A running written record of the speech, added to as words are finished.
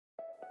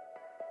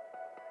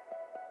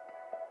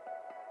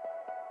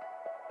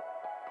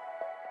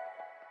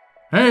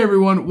Hey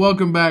everyone,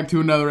 welcome back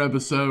to another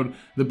episode.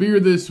 The beer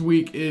this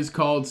week is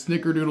called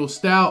Snickerdoodle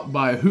Stout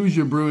by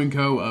Hoosier Brewing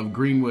Co. of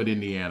Greenwood,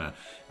 Indiana.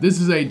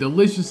 This is a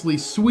deliciously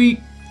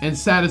sweet and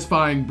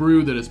satisfying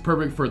brew that is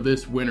perfect for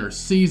this winter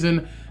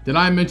season. Did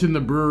I mention the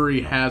brewery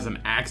has an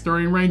axe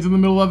throwing range in the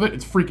middle of it?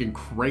 It's freaking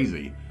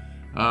crazy.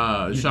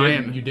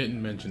 You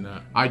didn't mention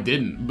that. I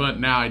didn't, but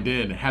now I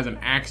did. It has an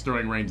axe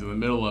throwing range in the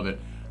middle of it.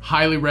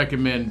 Highly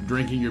recommend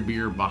drinking your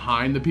beer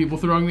behind the people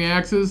throwing the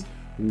axes.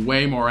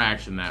 Way more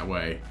action that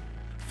way.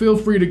 Feel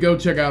free to go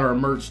check out our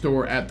merch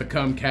store at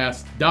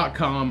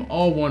thecumcast.com,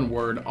 all one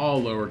word,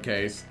 all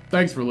lowercase.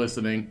 Thanks for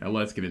listening, and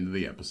let's get into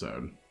the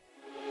episode.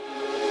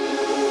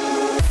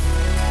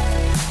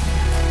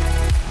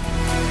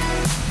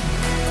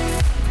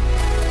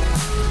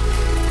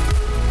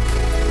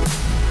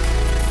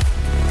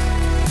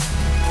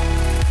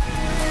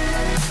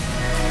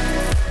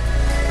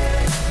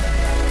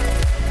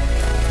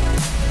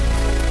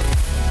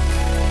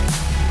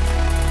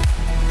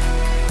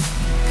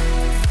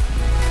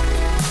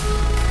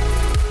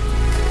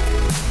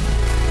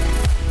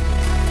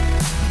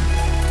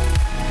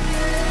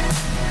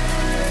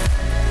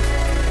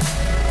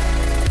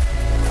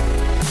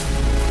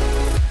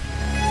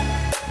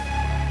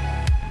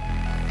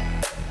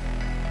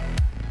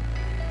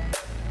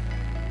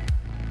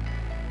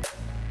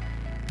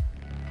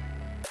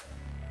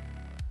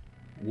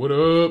 What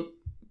up?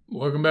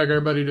 Welcome back,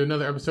 everybody, to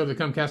another episode of the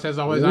Cumcast. As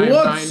always, I am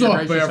What's Ryan,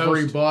 up,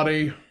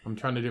 everybody? Host. I'm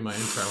trying to do my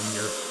intro and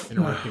you're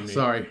interrupting me.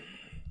 Sorry.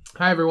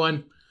 Hi,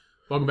 everyone.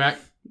 Welcome back.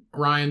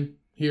 Ryan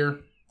here,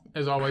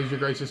 as always, your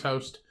gracious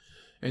host.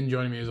 And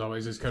joining me, as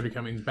always, is Cody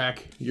Cummings,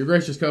 back Your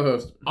gracious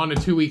co-host. on a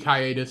 2-week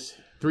hiatus.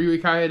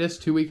 3-week hiatus?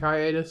 2-week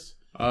hiatus?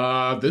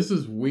 This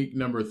is week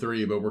number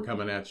 3, but we're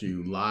coming at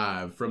you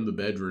live from the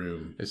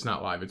bedroom. It's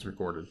not live, it's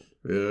recorded.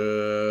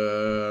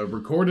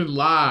 Recorded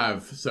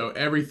live, so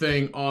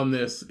everything on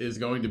this is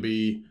going to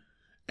be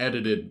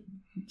edited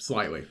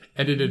slightly.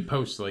 Edited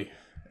postly.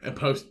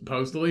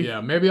 Postally?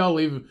 Yeah, maybe I'll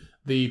leave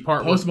the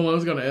part Post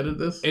Malone's going to edit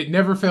this? It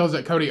never fails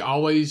that Cody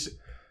always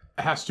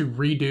has to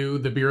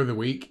redo the beer of the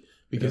week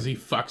because he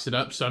fucks it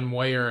up some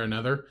way or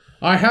another.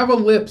 I have a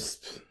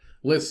lisp.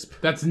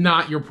 That's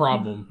not your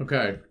problem.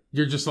 Okay.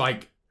 You're just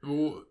like,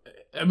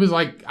 it was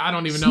like, I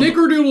don't even know.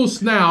 Snickerdoodle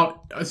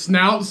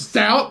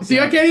stout. See,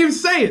 I can't even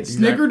say it.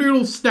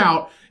 Snickerdoodle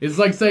stout is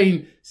like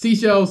saying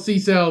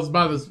seashells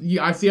by the...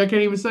 I can't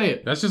even say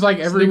it. That's just like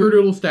every...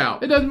 Snickerdoodle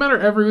stout. It doesn't matter.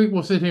 Every week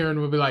we'll sit here and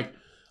we'll be like,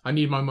 I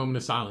need my moment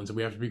of silence and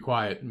we have to be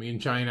quiet. Me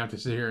and Cheyenne have to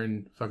sit here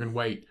and fucking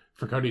wait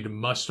for Cody to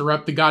muster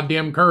up the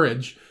goddamn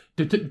courage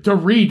to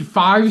read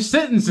 5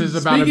 sentences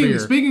about a beer.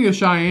 Speaking of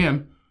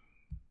Cheyenne...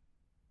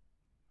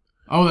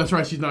 Oh, that's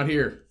right. She's not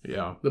here.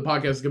 Yeah. The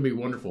podcast is going to be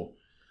wonderful.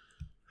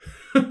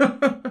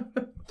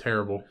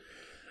 Terrible.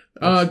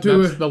 That's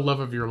the love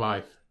of your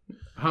life.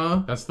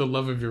 Huh? That's the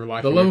love of your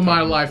life. The love of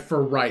my life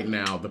for right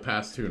now, the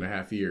past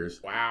 2.5 years.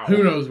 Wow.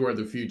 Who knows what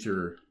the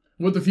future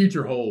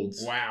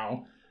holds.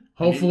 Wow.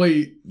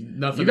 Hopefully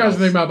nothing You guys else. are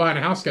thinking about buying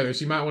a house together,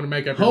 so you might want to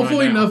make up your mind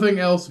Hopefully now. nothing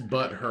else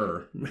but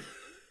her.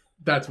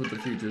 That's what the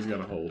future is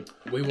going to hold.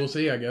 We will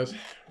see, I guess.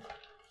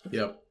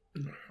 Yep.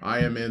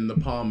 I am in the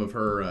palm of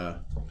her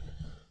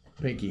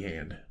pinky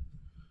hand.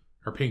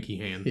 Her pinky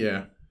hand.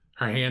 Yeah.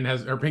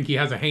 Her pinky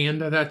has a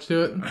hand attached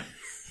to it.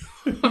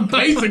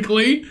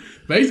 Basically,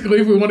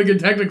 if we want to get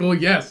technical,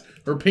 yes.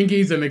 Her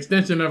pinky's an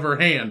extension of her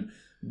hand.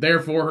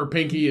 Therefore, her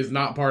pinky is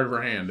not part of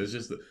her hand. It's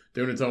just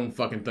doing its own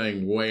fucking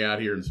thing way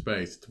out here in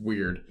space. It's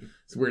weird.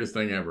 It's the weirdest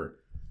thing ever.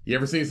 You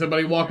ever seen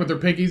somebody walk with their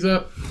pinkies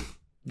up?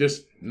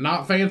 Just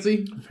not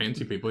fancy?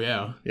 Fancy people,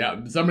 yeah.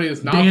 Yeah, somebody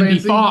that's not Dandy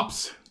fancy.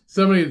 fops.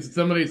 Somebody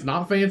that's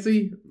not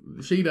fancy,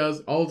 she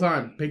does all the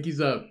time.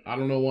 Pinkies up. I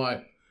don't know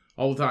why.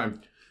 All the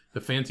time. The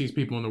fanciest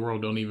people in the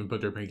world don't even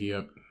put their pinky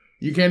up.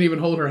 You can't even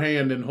hold her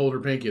hand and hold her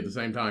pinky at the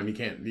same time. You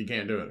can't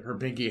do it. Her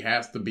pinky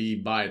has to be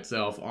by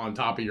itself on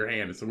top of your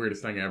hand. It's the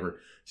weirdest thing ever.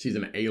 She's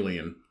an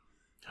alien.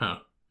 Huh.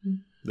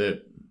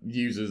 That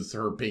uses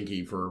her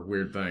pinky for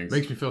weird things.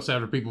 Makes me feel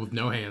sad for people with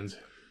no hands.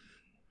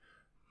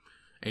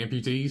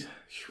 Amputees.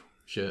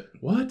 Shit.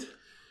 What?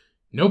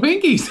 No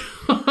pinkies.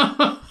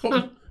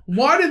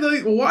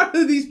 Why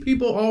do these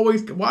people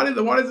always? Why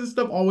does this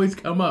stuff always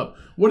come up?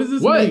 What does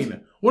this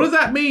mean? What does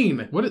that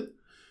mean?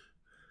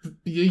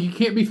 You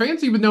can't be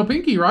fancy with no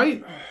pinky,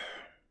 right?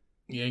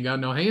 You ain't got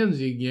no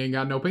hands. You ain't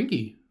got no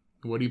pinky.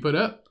 What do you put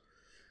up?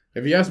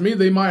 If you ask me,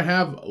 they might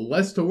have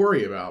less to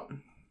worry about.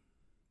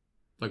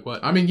 Like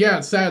what? I mean, yeah,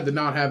 it's sad to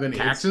not have any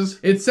taxes.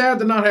 It's sad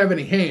to not have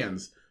any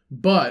hands,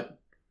 but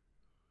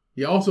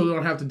you also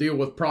don't have to deal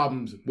with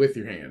problems with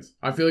your hands.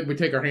 I feel like we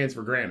take our hands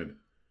for granted.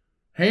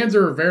 Hands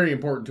are a very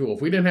important tool.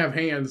 If we didn't have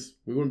hands,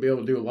 we wouldn't be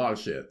able to do a lot of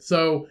shit.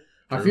 So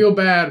True. I feel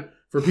bad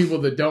for people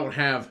that don't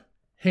have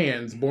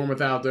hands, born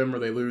without them, or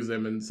they lose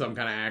them in some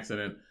kind of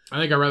accident. I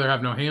think I'd rather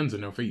have no hands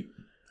than no feet.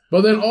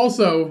 But then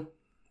also,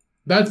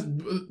 that's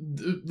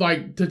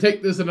like, to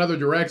take this another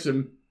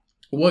direction,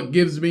 what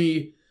gives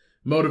me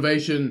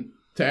motivation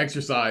to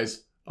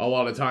exercise a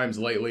lot of times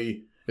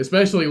lately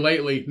especially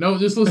lately. No,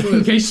 just listen to In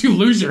this. case you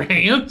lose your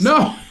hands?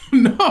 No.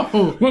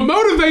 What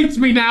motivates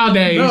me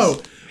nowadays No.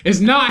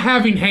 is not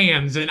having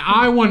hands, and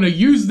I want to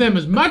use them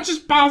as much as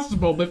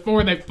possible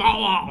before they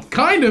fall off.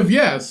 Kind of,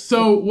 yes.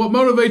 So what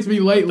motivates me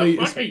lately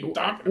What the fuck are you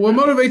talking what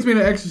about? motivates me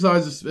to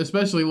exercise,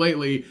 especially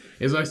lately,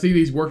 is I see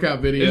these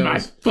workout videos. In my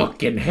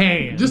fucking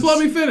hands. Just let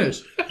me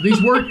finish.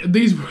 These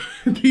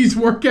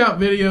workout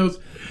videos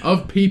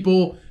of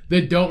people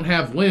that don't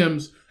have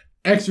limbs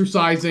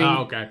exercising.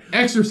 Oh, okay.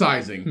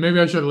 Exercising. Maybe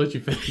I should have let you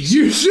finish.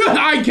 You should.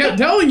 I kept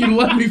telling you to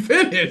let me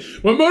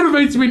finish. What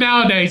motivates me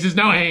nowadays is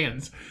no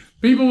hands.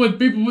 People with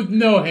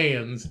no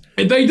hands.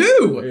 And they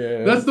do.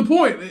 Yeah. That's the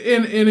point.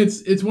 And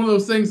it's one of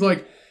those things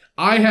like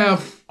I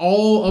have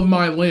all of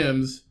my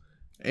limbs.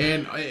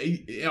 And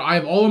I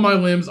have all of my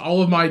limbs,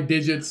 all of my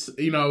digits,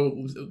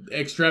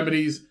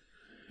 extremities,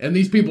 and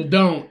these people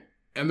don't.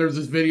 And there's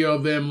this video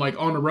of them like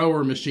on a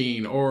rower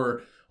machine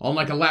or on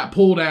like a lat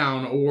pull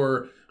down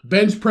or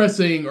bench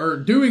pressing or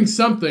doing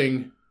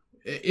something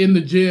in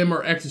the gym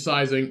or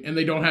exercising, and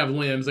they don't have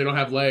limbs, they don't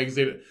have legs,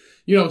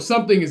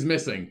 something is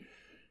missing.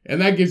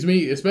 And that gives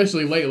me,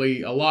 especially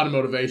lately, a lot of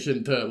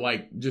motivation to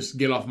like just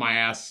get off my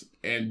ass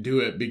and do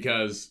it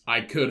because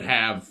I could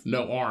have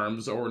no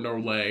arms or no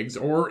legs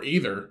or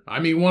either. I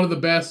mean, one of the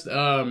best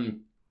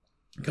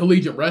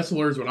collegiate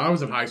wrestlers when I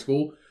was in high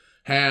school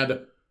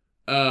had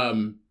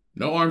no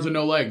arms and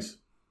no legs.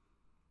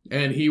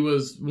 And he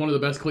was one of the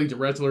best collegiate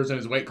wrestlers in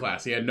his weight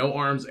class. He had no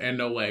arms and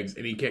no legs,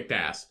 and he kicked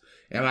ass.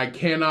 And I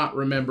cannot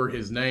remember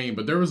his name,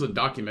 but there was a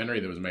documentary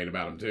that was made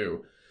about him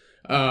too.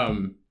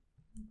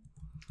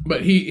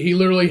 But he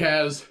literally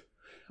has,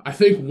 I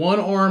think one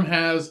arm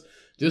has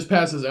just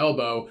past his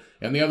elbow,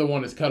 and the other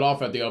one is cut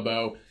off at the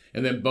elbow,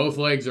 and then both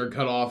legs are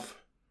cut off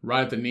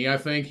right at the knee. I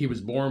think he was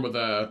born with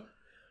a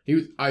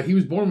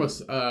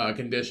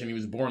condition. He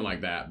was born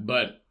like that,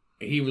 but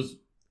he was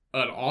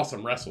an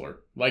awesome wrestler.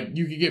 Like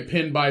you could get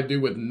pinned by a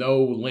dude with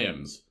no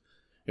limbs.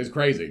 It's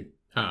crazy.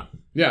 Huh.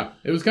 Yeah,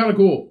 it was kind of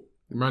cool.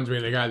 Reminds me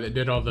of the guy that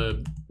did all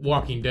the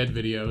Walking Dead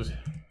videos.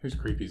 Who's a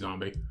creepy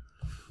zombie?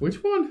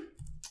 Which one?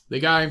 The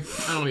guy,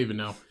 I don't even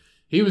know.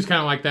 He was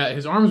kind of like that.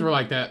 His arms were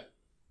like that.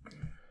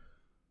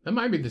 That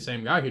might be the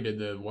same guy who did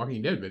the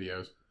Walking Dead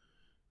videos.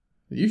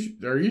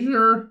 Are you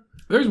sure?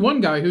 There's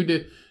one guy who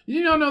did...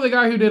 You don't know the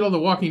guy who did all the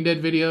Walking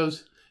Dead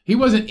videos? He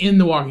wasn't in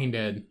the Walking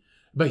Dead,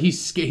 but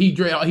he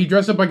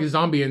dressed up like a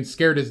zombie and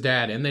scared his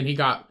dad, and then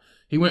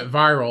he went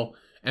viral,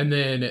 and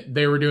then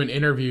they were doing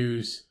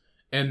interviews,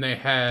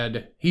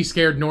 and he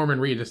scared Norman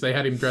Reedus. They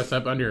had him dress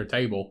up under a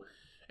table.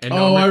 And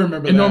I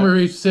remember that. And Norman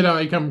Reedus sit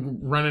out, he come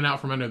running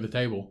out from under the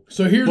table.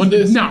 So here's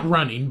this. Not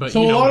running, but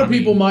so a lot of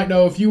people might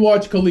know, if you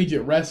watch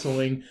collegiate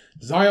wrestling,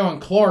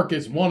 Zion Clark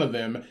is one of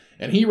them,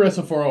 and he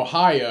wrestled for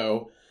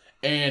Ohio,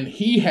 and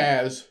he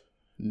has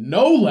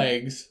no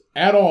legs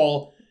at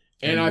all,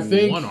 and I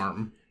think one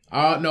arm.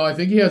 No, I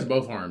think he has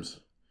both arms.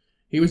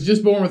 He was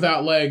just born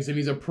without legs, and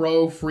he's a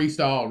pro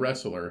freestyle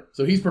wrestler.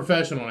 So he's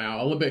professional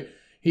now. Olympic.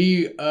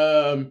 It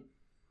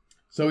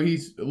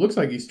looks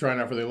like he's trying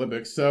out for the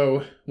Olympics.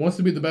 So wants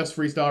to be the best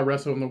freestyle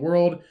wrestler in the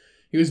world.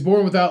 He was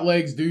born without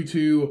legs due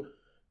to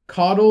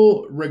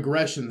caudal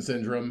regression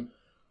syndrome,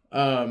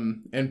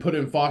 and put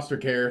in foster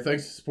care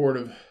thanks to the support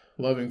of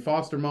loving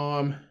foster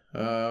mom.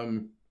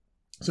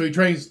 So he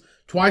trains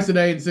twice a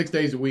day and 6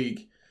 days a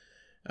week.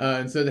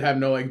 Instead of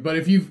having no legs. But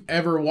if you've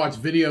ever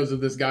watched videos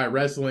of this guy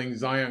wrestling,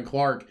 Zion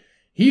Clark,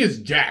 he is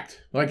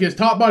jacked. Like his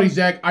top body's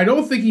jacked. I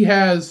don't think he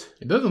has.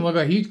 It doesn't look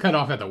like he's cut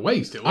off at the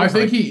waist. I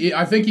think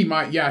he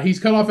might. Yeah, he's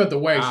cut off at the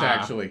waist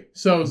actually.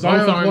 So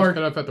Zion Clark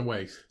cut off at the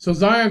waist. So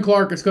Zion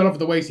Clark is cut off at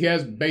the waist. He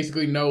has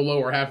basically no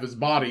lower half of his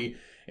body,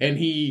 and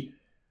he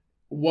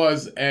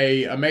was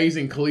a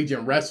amazing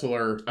collegiate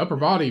wrestler. Upper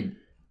body,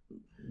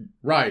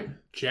 right?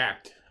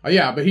 Jacked.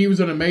 Yeah, but he was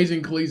an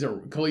amazing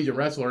collegiate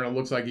wrestler, and it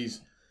looks like he's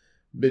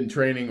been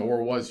training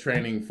or was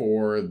training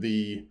for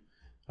the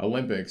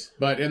Olympics.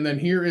 And then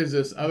here is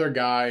this other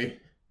guy,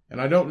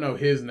 and I don't know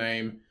his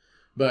name,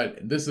 but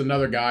this is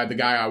another guy, the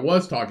guy I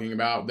was talking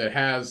about, that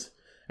has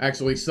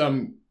actually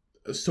some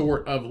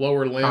sort of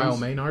lower limbs. Kyle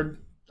Maynard?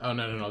 Oh,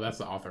 no, that's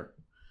the author.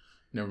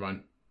 Never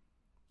mind.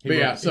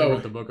 He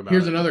wrote the book about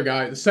here's another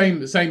guy, the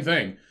same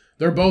thing.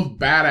 They're both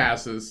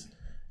badasses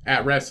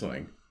at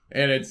wrestling,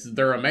 and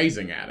they're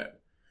amazing at it.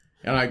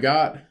 And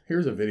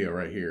here's a video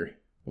right here.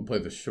 We'll play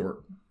the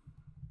short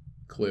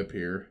clip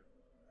here.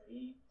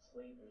 Eat,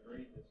 sleep, and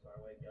breathe this so I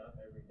wake up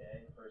every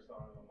day. First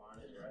thought on my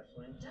mind is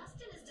wrestling.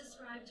 Dustin is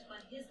described by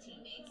his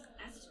teammates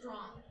as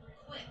strong,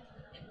 quick,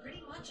 and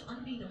pretty much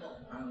unbeatable.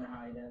 I don't know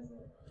how he does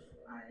it.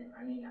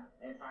 I mean,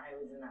 if I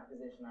was in that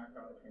position, I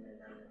probably couldn't have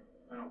done it.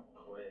 I don't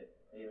quit.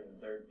 Even in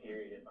the third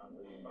period, if I'm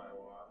losing by a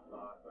lot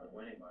or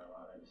winning by a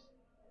lot, I just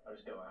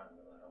go out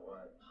no matter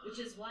what. Which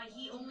is why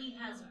he only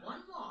has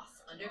one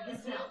loss under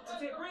his belt.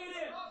 That's it, bring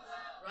it in!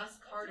 Russ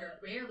Carter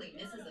rarely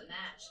misses a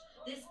match.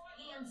 This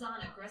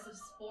hands-on aggressive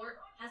sport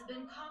has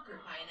been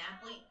conquered by an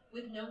athlete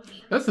with no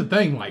hands. That's the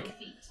thing, like,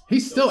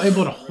 he's still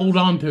able to hold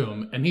on to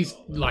him, and he's,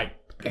 like,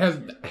 has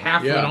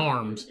half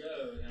arms.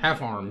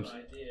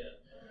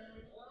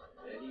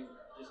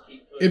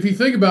 if you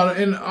think about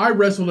it, and I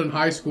wrestled in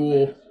high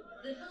school.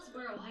 The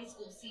Hillsborough High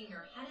School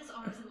senior had his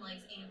arms and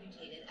legs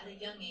amputated at a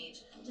young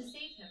age to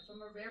save him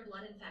from a rare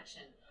blood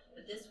infection.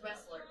 But this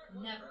wrestler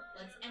never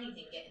lets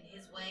anything get in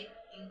his way,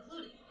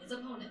 including his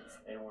opponents.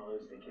 They don't want to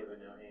lose the kid with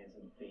no hands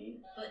and feet.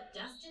 But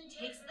Dustin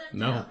takes them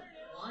No. down,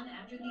 one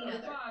after the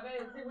other.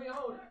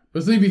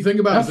 But see, if you think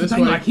about That's it the this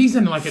thing. way, Like he's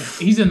in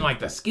like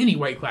the skinny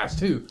weight class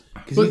too,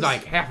 because But- he's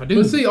like half a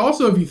dude. but see,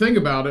 also if you think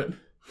about it,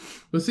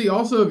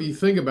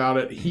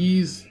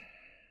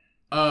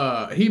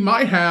 he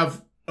might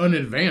have an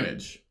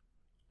advantage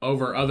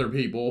over other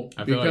people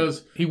I feel like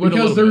because he would a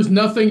because little there's bit.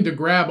 nothing to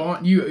grab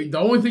on. The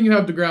only thing you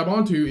have to grab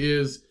onto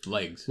is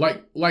Legs.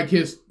 like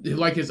his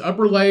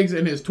upper legs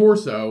and his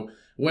torso.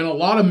 When a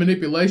lot of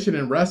manipulation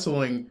in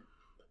wrestling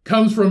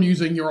comes from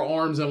using your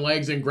arms and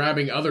legs and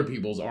grabbing other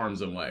people's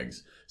arms and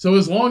legs. So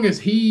as long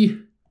as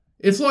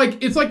it's like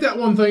that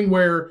one thing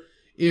where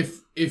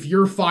if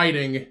you're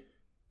fighting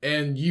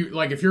and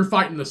if you're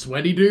fighting the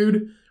sweaty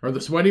dude or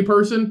the sweaty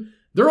person,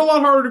 they're a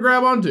lot harder to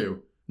grab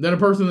onto than a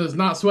person that's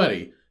not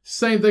sweaty.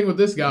 Same thing with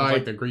this guy. It's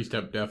like the greased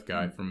up deaf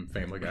guy from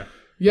Family Guy.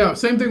 Yeah,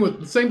 same thing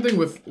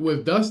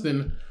with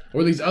Dustin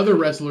or these other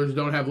wrestlers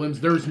don't have limbs.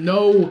 There's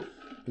no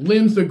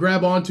limbs to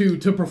grab onto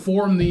to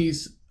perform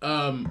these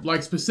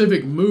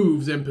specific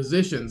moves and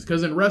positions.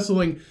 Because in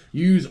wrestling,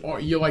 you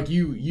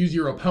use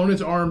your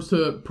opponent's arms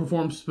to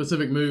perform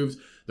specific moves.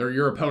 They're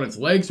your opponent's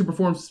legs to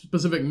perform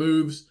specific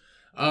moves.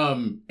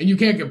 And you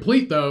can't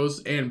complete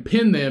those and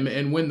pin them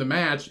and win the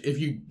match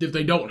if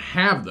they don't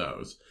have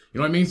those. You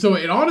know what I mean? So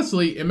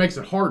it makes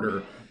it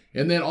harder.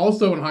 And then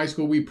also in high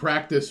school, we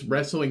practice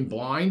wrestling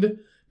blind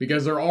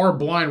because there are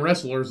blind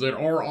wrestlers that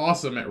are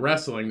awesome at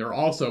wrestling. They're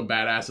also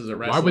badasses at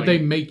wrestling. Why would they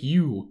make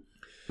you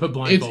put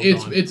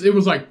blindfolds on? It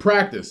was like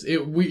practice.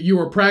 You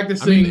were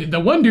practicing. I mean, the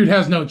one dude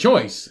has no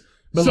choice.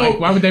 But So,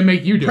 why would they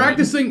make you do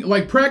practicing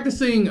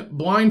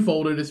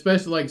blindfolded,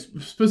 especially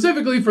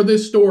specifically for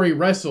this story,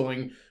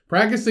 wrestling.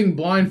 Practicing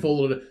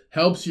blindfolded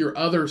helps your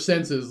other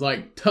senses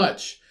like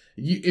touch.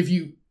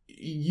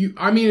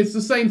 It's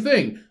the same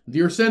thing.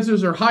 Your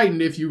senses are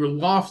heightened if you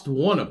lost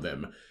one of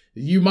them.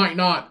 You might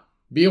not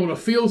be able to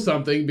feel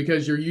something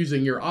because you're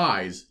using your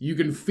eyes. You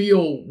can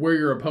feel where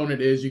your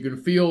opponent is. You can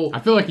feel. I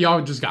feel like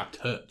y'all just got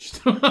touched.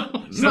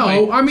 It's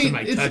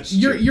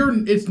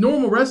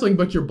normal wrestling,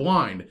 but you're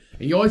blind,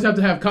 and you always have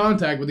to have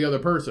contact with the other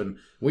person.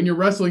 When you're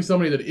wrestling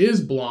somebody that is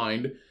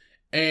blind,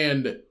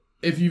 and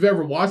if you've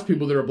ever watched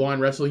people that are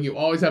blind wrestling, you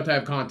always have to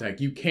have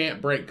contact. You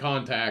can't break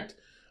contact,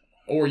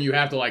 or you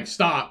have to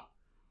stop.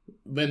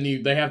 Then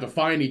they have to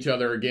find each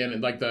other again,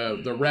 and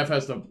the ref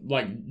has to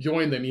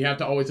join them. You have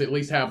to always at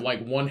least have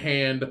one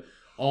hand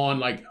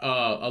on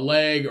a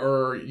leg,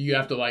 or you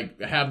have to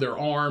have their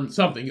arm,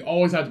 something. You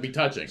always have to be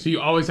touching. So you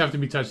always have to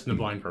be touching the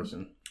blind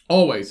person.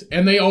 Always.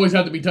 And they always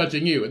have to be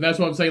touching you. And that's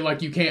what I'm saying,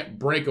 you can't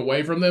break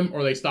away from them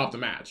or they stop the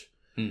match.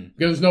 Because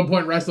there's no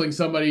point wrestling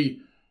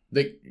somebody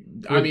that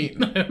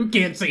who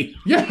can't see.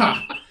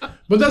 Yeah.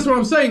 But that's what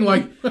I'm saying,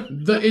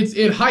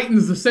 it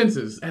heightens the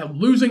senses.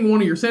 Losing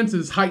one of your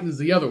senses heightens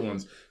the other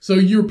ones. So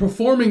you're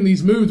performing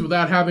these moves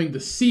without having to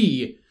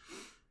see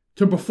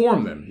to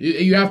perform them.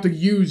 You have to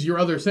use your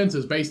other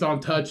senses based on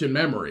touch and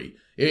memory.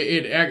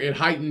 It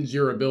heightens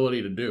your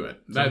ability to do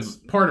it. That's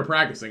part of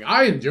practicing.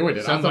 I enjoyed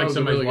it. Sounds I thought like it was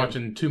somebody's really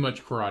watching too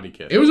much Karate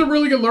Kid. It was a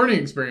really good learning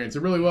experience.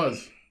 It really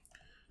was.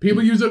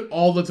 People use it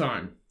all the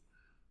time.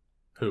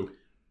 Who?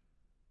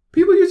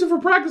 People use it for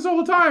practice all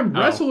the time.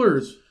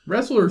 Oh.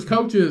 Wrestlers,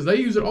 coaches, they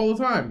use it all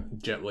the time.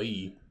 Jet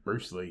Li,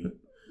 Bruce Lee.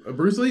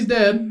 Bruce Lee's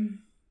dead.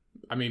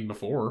 I mean,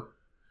 before.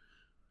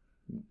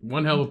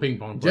 One hell of a ping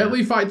pong player. Jet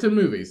Li fights in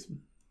movies.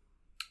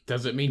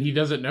 Doesn't mean he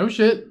doesn't know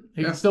shit.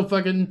 He can still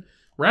fucking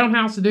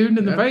roundhouse a dude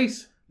in the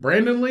face.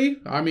 Brandon Lee,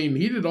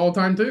 he did it all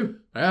the time too.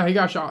 Yeah, he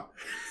got shot.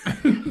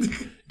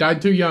 Died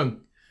too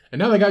young. And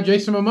now they got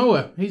Jason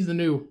Momoa. He's the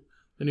new.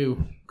 The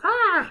new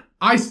Crow.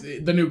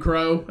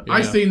 Yeah.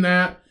 I seen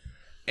that.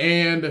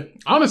 And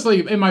honestly,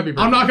 it might be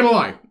pretty I'm not going to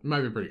lie. It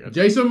might be pretty good.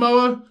 Jason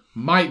Momoa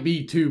might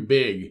be too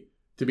big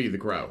to be the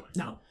Crow.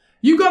 No.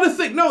 You got to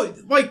think,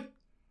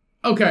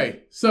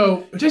 okay,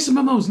 so Jason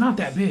Momoa's not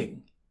that big.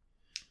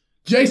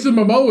 Jason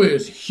Momoa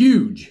is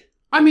huge.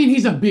 I mean,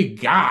 he's a big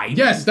guy.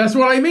 Yes, that's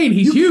what I mean.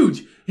 He's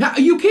huge.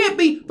 You can't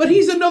be, but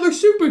he's another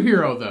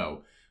superhero,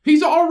 though.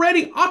 He's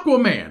already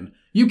Aquaman.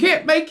 You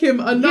can't make him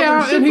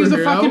another superhero. And he's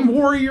a fucking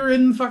warrior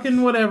in fucking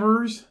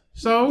whatevers.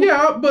 So?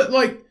 Yeah, but,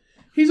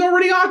 he's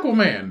already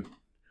Aquaman.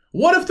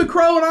 What if the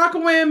Crow and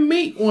Aquaman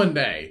meet one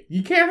day?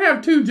 You can't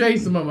have two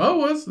Jason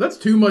Momoas. That's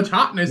too much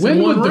hotness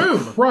in one room. When would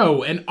the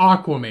Crow and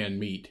Aquaman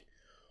meet?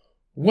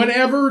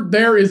 Whenever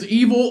there is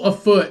evil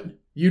afoot,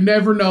 you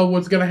never know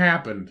what's going to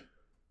happen.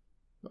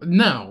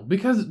 No,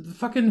 because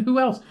fucking who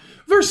else?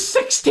 There's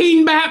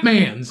 16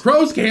 Batmans.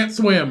 Crows can't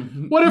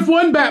swim. What if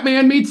one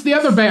Batman meets the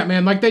other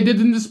Batman like they did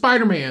in the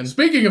Spider-Man?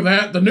 Speaking of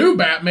that, the new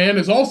Batman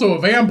is also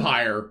a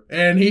vampire,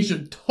 and he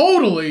should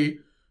totally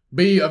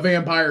be a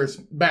vampire's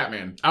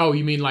Batman. Oh,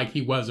 you mean like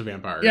he was a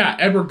vampire? Yeah,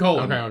 Edward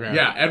Cullen. Okay.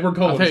 Yeah, Edward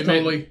Cullen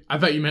totally. I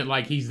thought you meant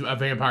like he's a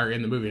vampire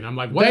in the movie, and I'm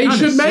like, what? They kind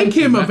should of make sense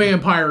him is a that?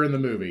 vampire in the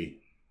movie.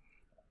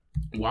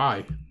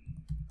 Why?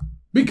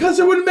 Because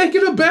it would make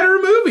it a better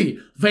movie.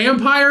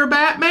 Vampire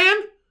Batman?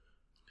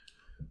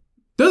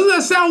 Doesn't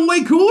that sound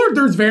way cooler?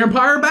 There's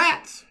vampire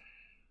bats.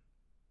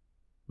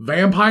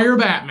 Vampire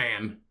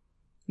Batman.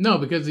 No,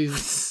 because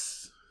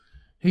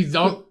he's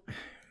all.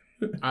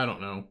 I don't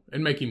know.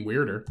 It'd make him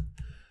weirder.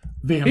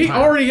 Vampire. He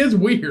already is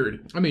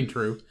weird. I mean,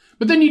 true.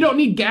 But then you don't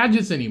need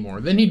gadgets anymore.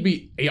 Then he'd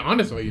be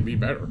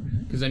better.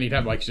 Because then he'd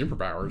have, like,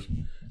 superpowers.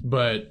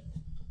 But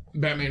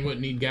Batman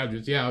wouldn't need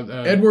gadgets. Yeah.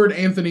 Edward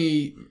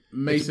Anthony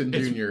Mason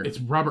Jr. It's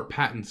Robert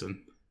Pattinson.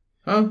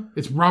 Huh?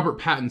 It's Robert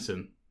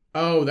Pattinson.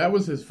 Oh, that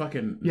was his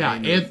fucking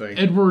name thing.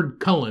 Edward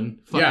Cullen.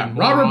 Yeah,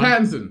 Robert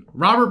Pattinson.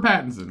 Robert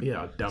Pattinson.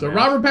 Yeah, dumbass. So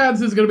Robert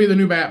Pattinson's going to be the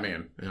new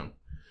Batman. Yeah.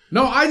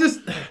 No, I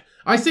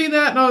seen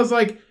that and I was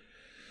like,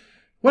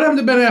 what happened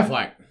to Ben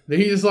Affleck?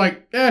 He's just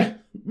like,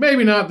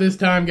 maybe not this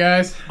time,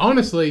 guys.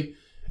 Honestly,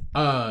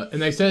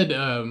 and they said,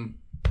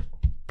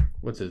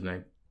 what's his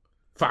name?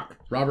 Fuck.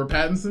 Robert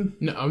Pattinson?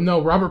 No,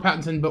 Robert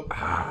Pattinson,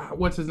 but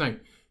what's his name?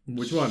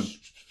 Which one?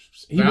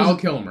 Val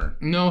Kilmer.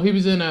 No, he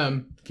was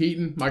in,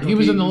 Keaton? He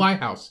was in The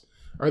Lighthouse.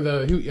 He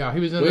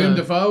was in William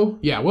Dafoe?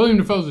 Yeah, William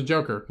Dafoe's the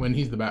Joker when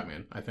he's the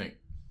Batman, I think.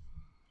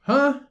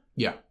 Huh?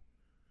 Yeah.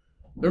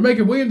 They're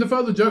making William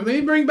Dafoe the Joker. They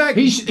didn't bring back...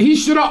 He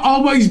should have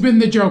always been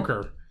the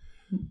Joker.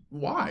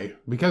 Why?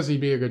 Because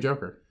he'd be a good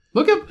Joker.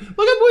 Look up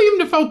William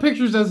Dafoe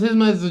pictures as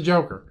him as the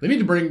Joker. They need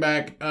to bring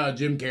back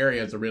Jim Carrey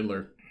as the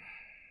Riddler.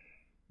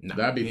 No,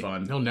 that'd be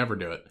fun. He'll never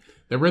do it.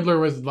 The Riddler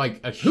was like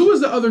a... Who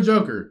was the other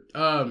Joker?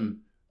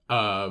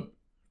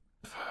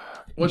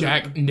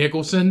 Jack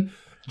Nicholson.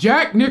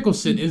 Jack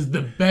Nicholson is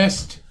the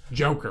best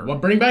Joker. Well,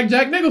 bring back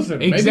Jack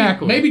Nicholson.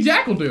 Exactly. Maybe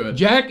Jack will do it.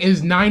 Jack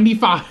is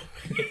 95.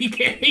 He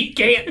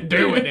can't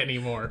do it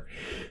anymore.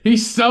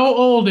 He's so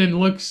old and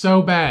looks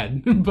so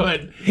bad.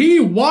 But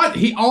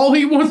all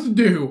he wants to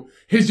do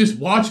is just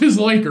watch his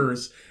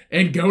Lakers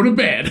and go to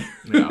bed.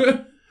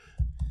 Yeah.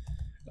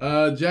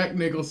 Jack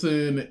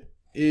Nicholson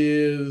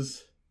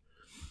is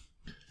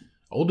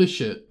old as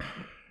shit.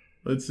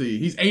 Let's see.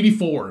 He's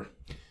 84.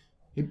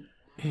 He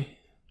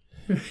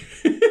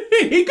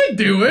could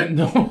do it.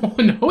 No,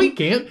 he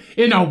can't.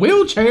 In a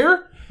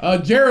wheelchair.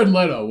 Jared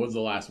Leto was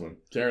the last one.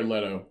 Jared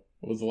Leto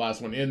was the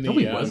last one in the... No,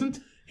 he wasn't.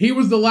 He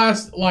was the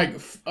last, sorry.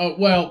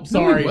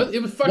 No,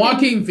 it was fucking...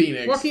 Joaquin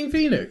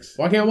Phoenix.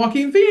 Why can't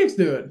Joaquin Phoenix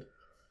do it?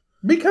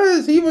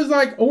 Because he was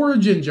like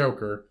origin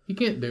Joker. He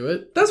can't do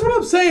it. That's what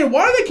I'm saying.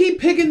 Why do they keep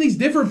picking these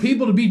different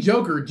people to be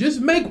Joker?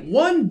 Just make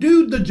one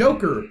dude the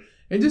Joker.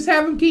 And just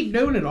have him keep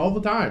doing it all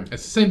the time.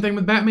 It's the same thing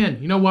with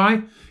Batman. You know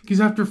why?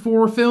 Because after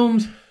 4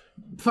 films...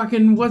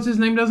 Fucking what's his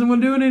name doesn't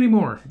want to do it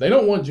anymore. They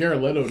don't want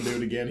Jared Leto to do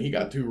it again. He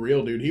got too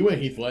real, dude. He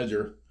went Heath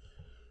Ledger.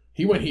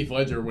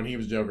 When he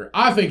was Joker.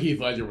 I think Heath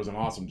Ledger was an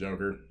awesome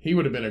Joker. He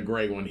would have been a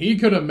great one. He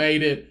could have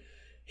made it.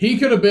 He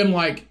could have been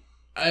like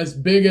as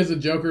big as a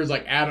Joker as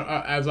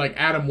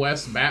Adam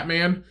West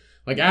Batman.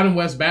 Like Adam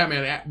West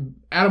Batman.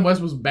 Adam West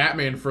was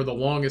Batman for the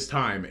longest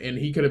time, and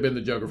he could have been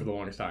the Joker for the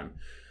longest time.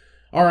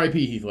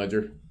 R.I.P. Heath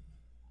Ledger.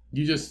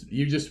 You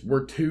just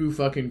were too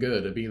fucking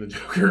good at being the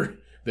Joker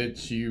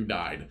that you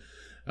died.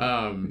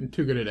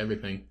 Too good at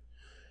everything.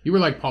 You were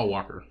like Paul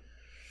Walker.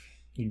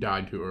 You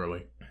died too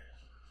early.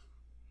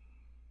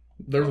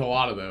 There's a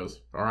lot of those.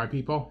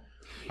 R.I.P. Paul.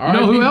 You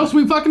know who else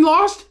we fucking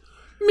lost?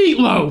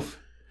 Meatloaf.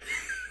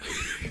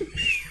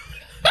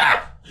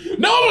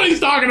 Nobody's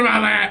talking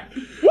about that.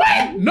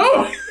 What?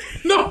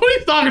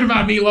 Nobody's talking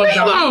about Meatloaf.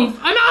 Meatloaf,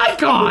 an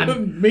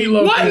icon.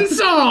 Meatloaf. One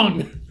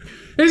song.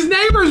 His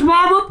neighbor's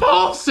Robert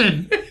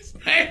Paulson.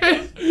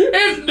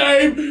 His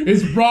name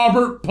is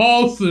Robert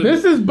Paulson.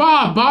 This is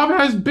Bob. Bob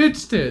has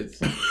bitch tits.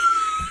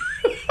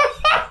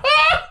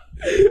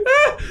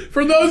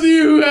 For those of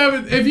you who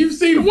haven't, if you've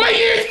seen...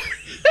 Wait,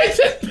 it's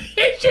just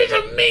pictures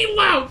of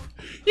Meatloaf.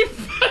 You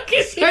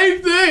fucking...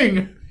 Same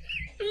thing.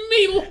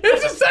 Meatloaf.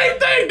 It's the same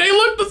thing. They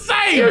look the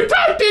same. You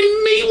typed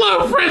in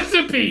meatloaf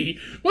recipe.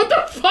 What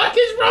the fuck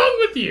is wrong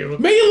with you?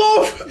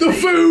 Meatloaf, the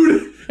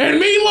food, and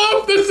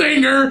Meatloaf, the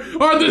singer,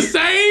 are the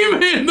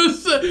same and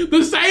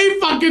the same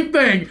fucking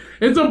thing.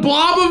 It's a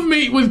blob of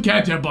meat with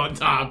ketchup on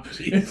top.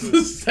 It's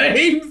the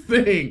same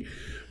thing.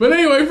 But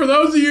anyway, for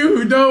those of you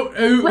who don't...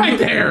 right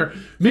there.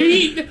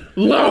 Meat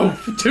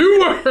loaf. 2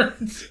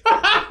 words.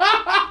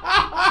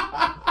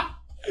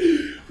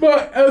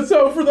 But,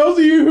 so for those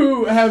of you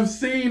who have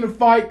seen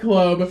Fight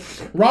Club,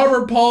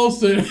 Robert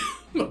Paulson,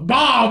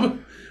 Bob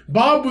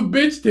with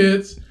bitch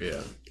tits,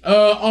 yeah.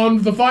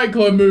 On the Fight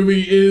Club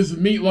movie is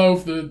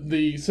Meatloaf,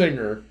 the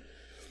singer.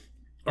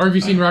 Or have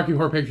you seen Rocky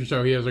Horror Picture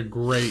Show? He has a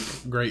great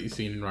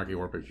scene in Rocky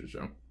Horror Picture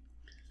Show.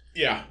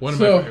 Yeah. One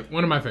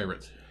of my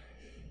favorites.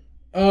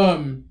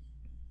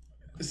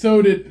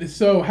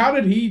 So how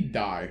did he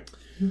die?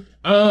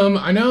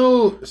 I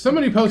know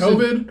somebody posted...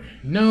 COVID?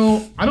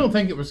 No, I don't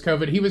think it was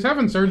COVID. He was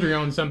having surgery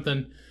on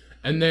something,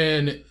 and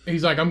then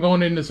he's like, I'm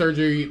going into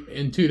surgery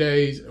in 2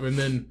 days, and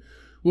then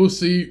we'll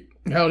see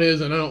how it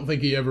is, and I don't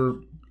think he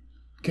ever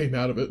came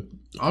out of it.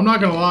 I'm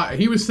not gonna lie,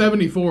 he was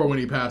 74 when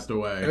he passed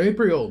away. He's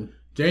pretty old.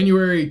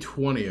 January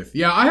 20th.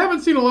 Yeah, I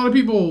haven't seen a lot of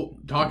people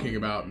talking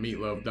about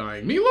Meatloaf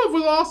dying. Meatloaf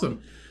was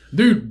awesome.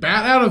 Dude,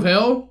 Bat Out of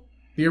Hell,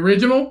 the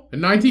original,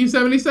 in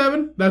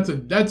 1977,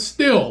 that's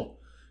still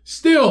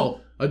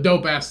a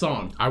dope-ass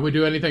song. I would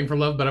do anything for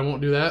love, but I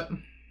won't do that.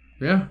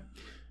 Yeah.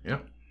 Yeah.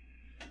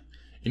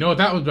 You know what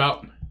that was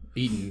about?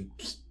 Eating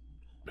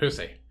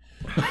pussy.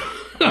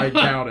 I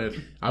doubt it.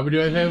 I would do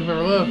anything for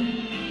love.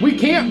 We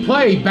can't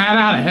play Bat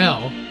Out of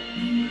Hell.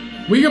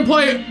 We can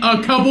play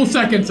a couple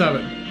seconds of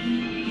it.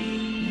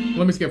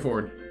 Let me skip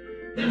forward.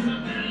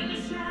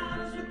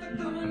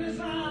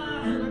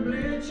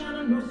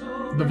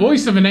 The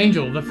voice of an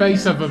angel, the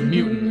face of a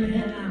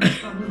mutant.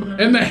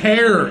 And the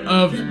hair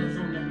of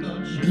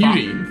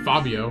Beauty.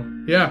 Fabio.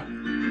 Yeah.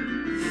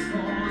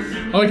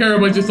 I like how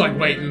everybody's just like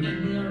waiting.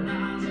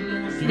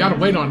 You gotta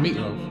wait on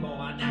Meatloaf.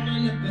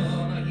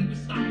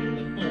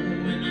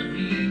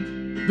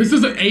 This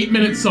is an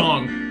 8-minute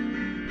song.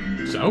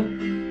 So? I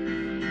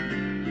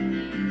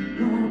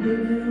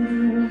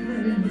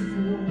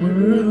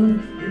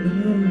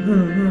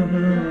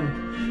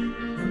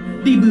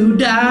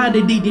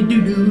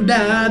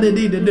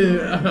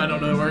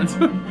don't know the words. I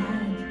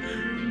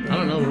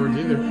don't know the words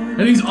either.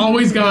 And he's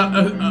always got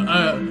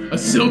a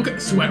silk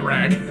sweat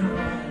rag.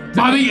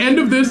 By the end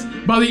of this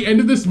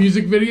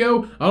music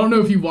video, I don't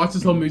know if you've watched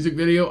this whole music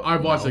video.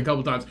 I've watched it a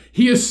couple times.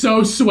 He is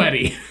so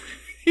sweaty.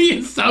 He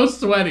is so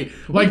sweaty.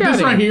 Like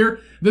this right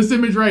here, this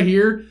image right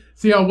here.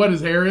 See how wet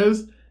his hair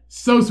is?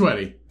 So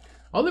sweaty.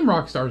 All them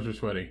rock stars are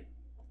sweaty.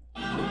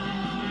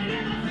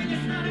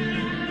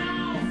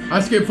 I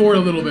skipped forward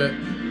a little bit.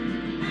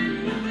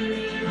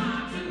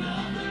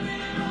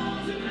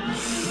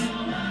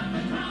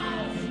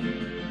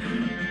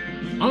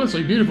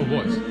 Honestly, beautiful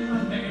voice.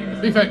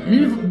 In fact,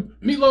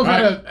 Meatloaf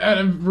had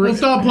a We'll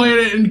stop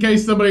playing it in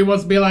case somebody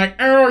wants to be like,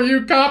 oh,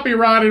 you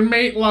copyrighted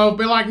Meatloaf.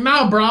 Be like,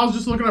 no, bro, I was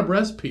just looking up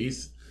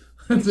recipes.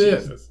 That's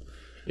it.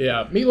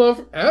 Yeah,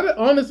 Meatloaf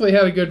honestly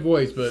had a good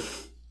voice, but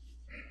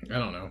I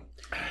don't know.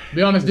 To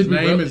be honest, His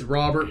name is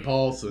Robert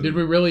Paulson. Did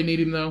we really need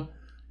him though?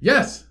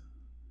 Yes.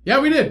 Yeah,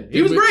 we did.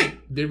 He was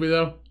great. Did we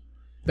though?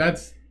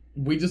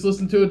 We just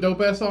listened to a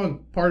dope ass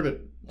song. Part of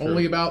it. Sure.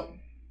 Only about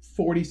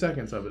 40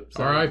 seconds of it.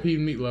 So. R.I.P.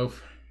 Meatloaf.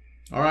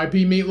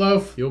 R.I.P.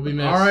 Meatloaf. You'll be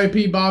missed.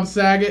 R.I.P. Bob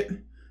Saget.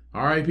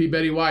 R.I.P.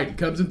 Betty White. It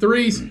comes in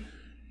threes.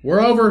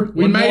 We're over.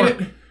 We made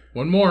it.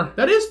 One more.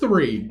 That is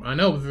 3. I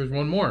know, but there's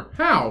one more.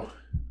 How?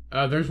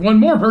 There's one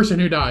more person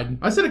who died.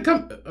 I said it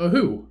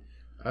who?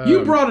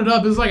 You brought it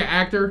up as like an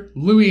actor.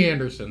 Louis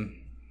Anderson.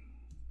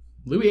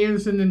 Louis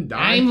Anderson didn't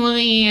die. I'm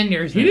Louis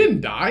Anderson. He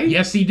didn't die?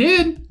 Yes, he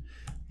did.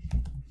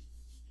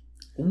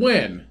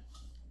 When?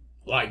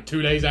 Like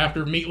 2 days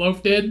after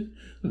Meatloaf did.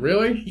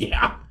 Really?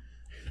 Yeah.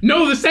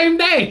 No, the same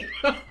day.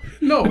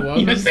 No, it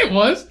wasn't. Yes, it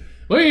was.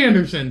 Louis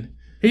Anderson.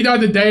 He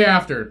died the day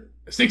after.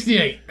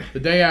 68.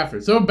 The day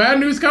after. So bad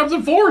news comes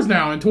in 4s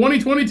now. In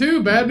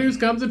 2022, bad news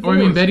comes in 4s. Or I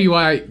mean, Betty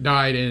White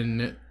died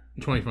in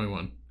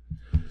 2021.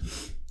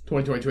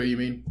 2022, you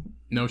mean?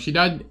 No, she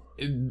died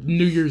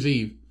New Year's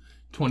Eve,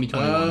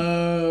 2021.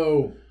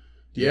 Oh.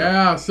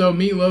 Yeah, so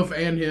Meatloaf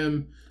and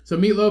him. So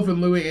Meatloaf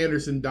and Louis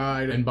Anderson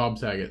died. And Bob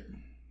Saget.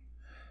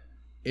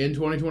 In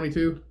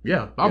 2022?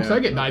 Yeah, Bob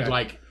Saget died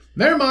like...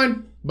 Never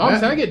mind. Bob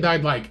Saget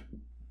died like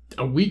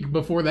a week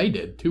before they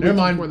did. 2 weeks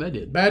before they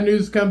did. Bad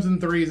news comes in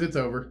 3s. It's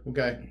over.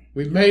 Okay.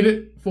 We've made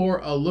it for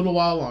a little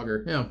while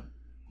longer. Yeah.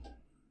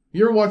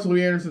 You ever watch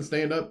Louis Anderson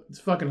stand up? It's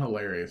fucking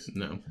hilarious.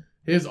 No.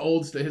 His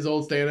old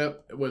stand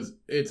up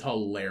it's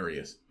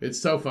hilarious.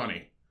 It's so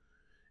funny.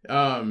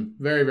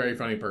 Very, very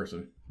funny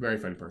person. Very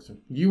funny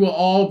person. You will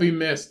all be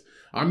missed.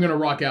 I'm going to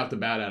rock out to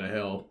Bat Out of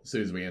Hell as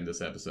soon as we end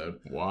this episode.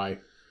 Why?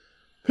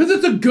 Because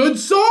it's a good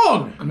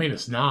song. I mean,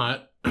 it's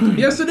not.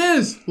 Yes, it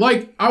is.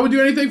 Like, I would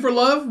do anything for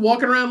love.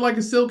 Walking around like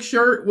a silk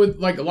shirt with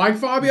like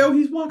Fabio.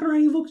 He's walking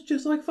around. He looks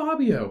just like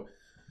Fabio.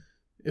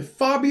 If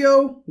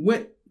Fabio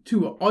went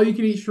to an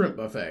all-you-can-eat shrimp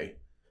buffet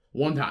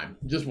one time,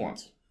 just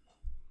once,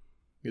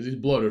 because he's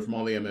bloated from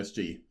all the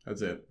MSG.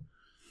 That's it.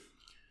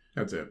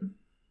 That's it.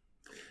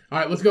 All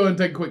right, let's go ahead and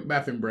take a quick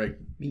bathroom break.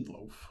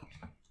 Meatloaf.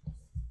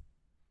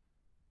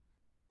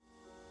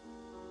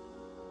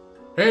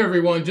 Hey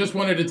everyone, just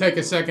wanted to take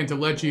a second to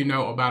let you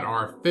know about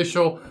our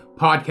official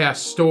podcast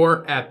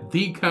store at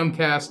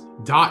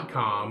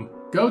thecumcast.com.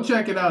 Go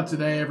check it out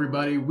today,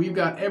 everybody. We've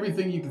got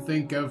everything you can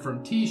think of,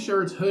 from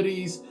t-shirts,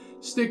 hoodies,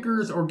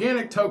 stickers,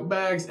 organic tote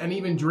bags, and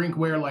even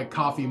drinkware like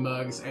coffee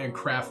mugs and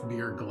craft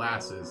beer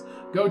glasses.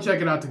 Go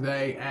check it out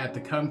today at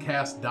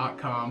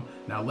thecumcast.com.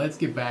 Now let's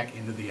get back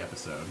into the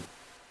episode.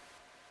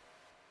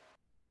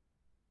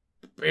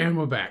 And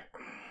we're back.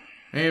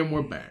 And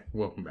we're back.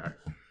 Welcome back.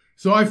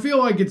 So I feel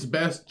like it's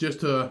best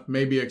just to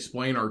maybe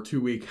explain our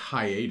 2-week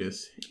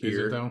hiatus here. Is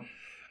it though?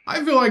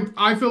 I feel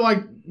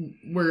like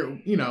we're,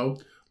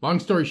 long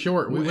story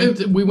short, we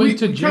went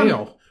to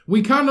jail.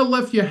 We kind of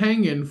left you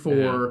hanging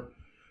for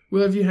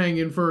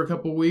a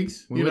couple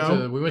weeks, we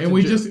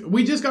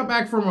just got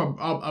back from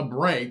a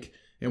break,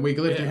 and we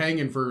left you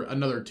hanging for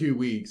another 2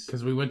 weeks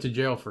because we went to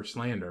jail for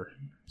slander.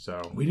 So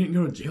we didn't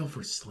go to jail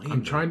for slander.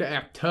 I'm trying to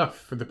act tough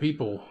for the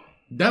people.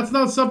 That's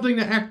not something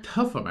to act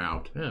tough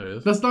about. Yeah, it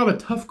is. That's not a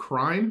tough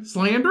crime.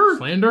 Slander?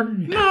 Slander?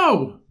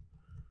 No.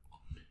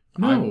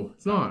 No,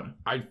 it's not.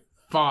 I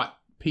fought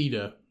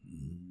PETA.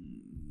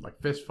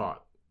 Like fist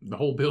fought. The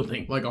whole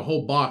building. Like a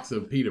whole box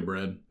of pita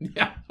bread.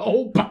 Yeah, a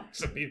whole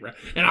box of pita bread.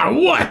 And I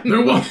won!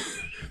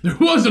 There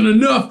wasn't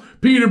enough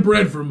pita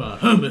bread for my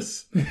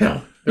hummus.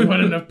 Yeah, there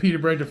wasn't enough pita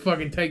bread to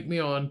fucking take me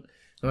on.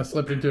 And I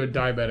slipped into a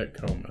diabetic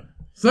coma.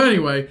 So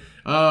anyway,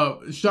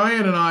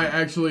 Cheyenne and I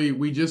actually,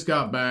 we just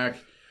got back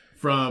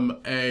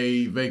from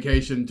a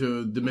vacation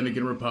to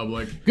Dominican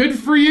Republic. Good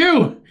for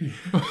you!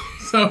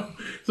 So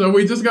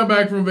we just got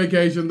back from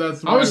vacation.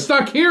 That's why I was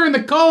stuck here in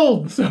the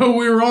cold! So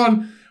we were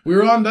on,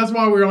 that's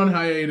why we were on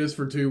hiatus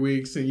for 2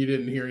 weeks and you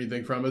didn't hear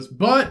anything from us.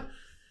 But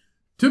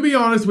to be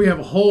honest, we have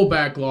a whole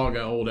backlog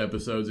of old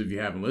episodes if you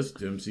haven't listened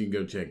to them, so you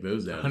can go check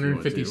those out.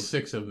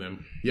 156 of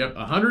them. Yep,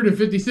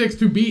 156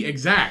 to be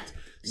exact.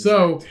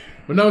 So,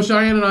 but no,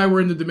 Cheyenne and I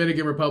were in the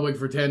Dominican Republic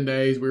for 10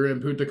 days. We were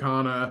in Punta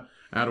Cana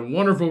at a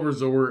wonderful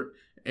resort,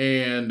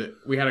 and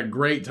we had a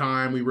great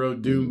time. We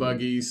rode dune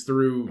buggies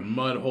through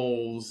mud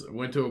holes,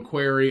 went to a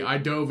quarry. I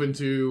dove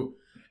into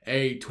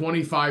a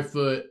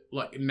 25-foot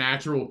like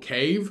natural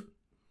cave.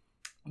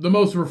 The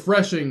most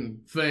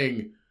refreshing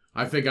thing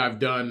I think I've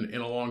done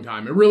in a long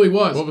time. It really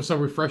was. What was so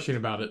refreshing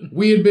about it?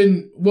 We had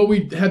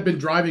been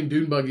driving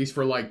dune buggies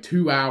for like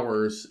 2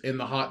 hours in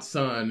the hot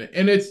sun,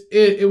 and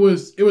it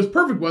was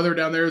perfect weather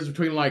down there. It was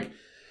between like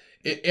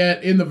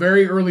in the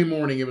very early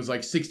morning it was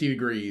like 60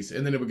 degrees,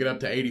 and then it would get up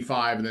to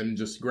 85, and then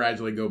just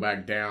gradually go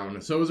back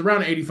down. So it was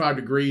around 85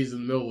 degrees in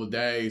the middle of the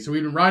day. So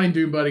we'd been riding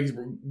dune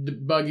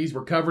buggies.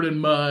 We're covered in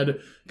mud,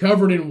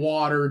 covered in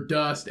water,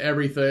 dust,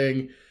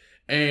 everything,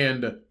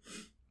 and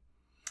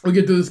we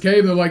get to this cave,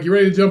 and they're like, "You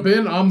ready to jump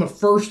in?" I'm the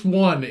first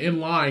one in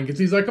line, because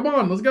he's like, "Come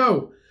on, let's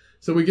go."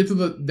 So we get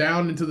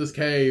down into this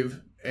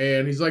cave,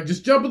 and he's like,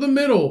 "Just jump in the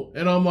middle."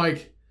 And I'm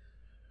like,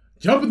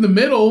 "Jump in the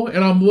middle?"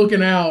 And I'm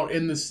looking out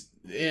in this,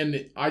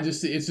 and I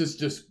just see, it's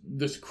just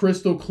this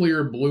crystal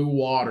clear blue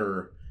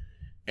water.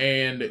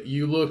 And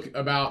you look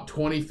about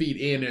 20 feet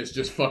in, it's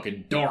just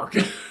fucking dark.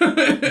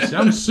 It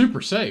sounds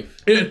super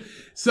safe.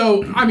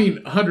 So, I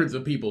mean, hundreds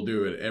of people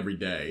do it every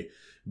day.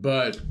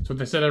 But that's what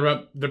they said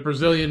about the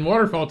Brazilian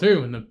waterfall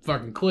too, and the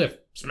fucking cliff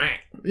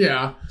smack.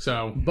 Yeah.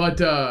 So, but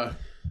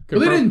they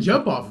didn't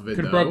jump off of it.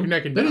 Could have broke your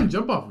neck and They died. didn't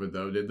jump off of it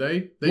though, did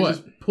they? They What?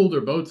 just pulled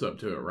their boats up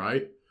to it,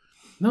 right?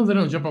 No, they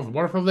don't jump off the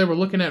waterfall. They were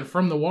looking at it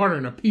from the water,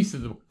 and a piece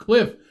of the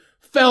cliff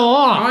fell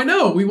off. I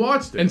know. We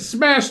watched it and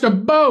smashed a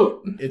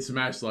boat. It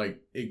smashed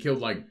it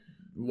killed like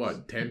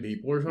what 10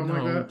 people or something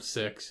No, like that.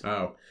 6.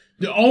 Oh,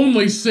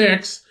 only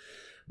 6.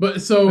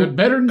 But so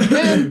better than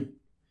 10.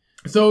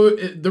 So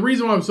the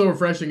reason why it was so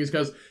refreshing is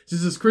because it's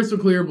just this crystal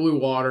clear blue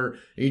water,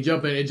 and you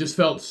jump in. It just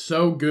felt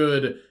so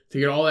good to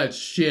get all that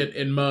shit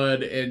and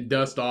mud and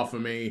dust off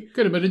of me.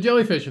 Could have been a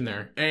jellyfish in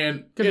there.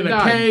 And Could've in a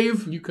died.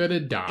 cave. You could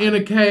have died. In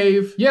a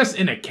cave. Yes,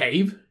 in a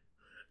cave.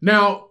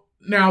 Now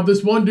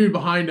this one dude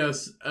behind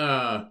us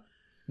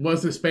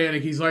was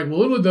Hispanic. He's like, well,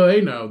 little do they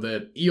know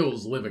that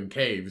eels live in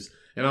caves.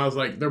 And I was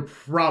like, there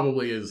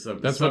probably is some.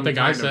 That's what the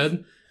guy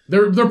said?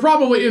 There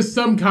probably is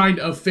some kind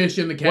of fish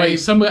in the cave. Wait,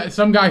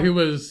 some guy who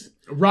was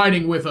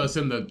riding with us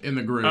in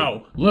the group.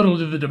 Oh, little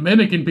do the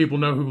Dominican people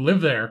know who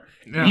live there.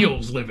 Yeah.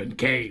 Eels live in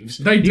caves.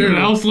 They do. You know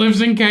what else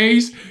lives in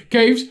caves?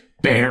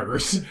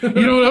 Bears. You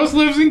know what else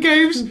lives in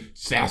caves?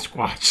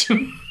 Sasquatch.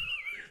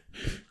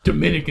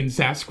 Dominican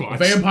Sasquatch.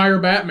 Vampire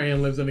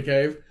Batman lives in a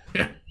cave.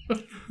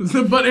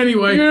 But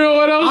anyway. You know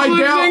what else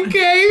lives in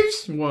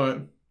caves?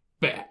 What?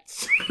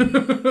 Bats.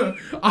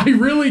 I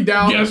really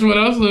doubt. Guess what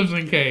else lives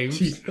in caves?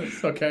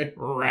 Jesus, okay.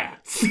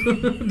 Rats.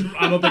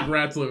 I don't think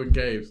rats live in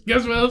caves.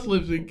 Guess what else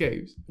lives in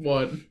caves?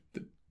 What?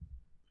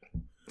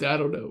 I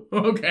don't know.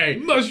 Okay.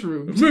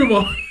 Mushrooms. Move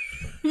on.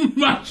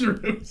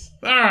 Mushrooms.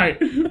 All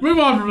right. Move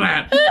on from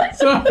that.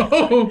 So,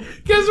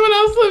 guess what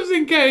else lives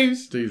in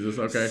caves? Jesus,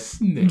 okay.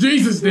 Snakes.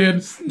 Jesus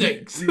did.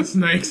 Snakes.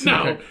 Snakes.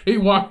 No, Okay. he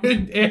walked.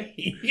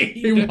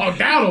 He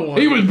walked out of one.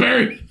 He was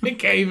buried in the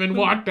cave and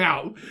walked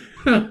out,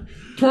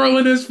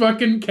 twirling his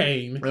fucking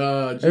cane,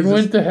 and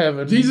went to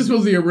heaven. Jesus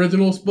was the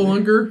original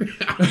spelunker.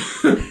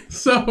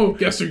 So,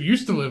 guess who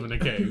used to live in a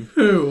cave?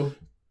 Who?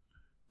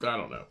 I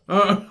don't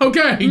know.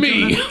 Okay.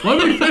 Me.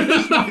 Let me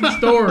finish my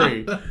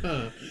story.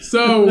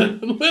 So,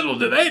 little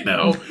do they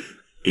know,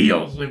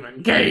 eels live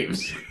in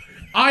caves.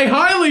 I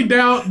highly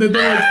doubt that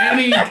there was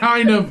any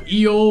kind of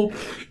eel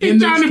in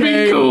He's this trying to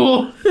cave. be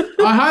cool.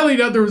 I highly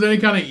doubt there was any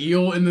kind of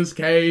eel in this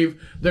cave.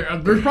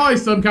 There's probably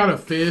some kind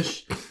of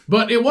fish,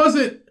 but it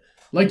wasn't,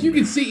 like, you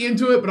could see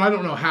into it, but I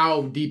don't know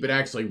how deep it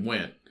actually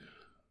went.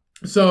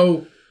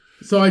 So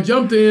I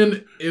jumped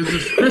in. It was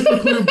just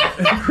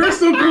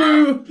crystal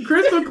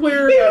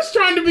clear. He was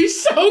trying to be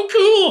so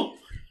cool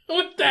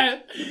with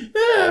that.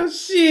 Oh,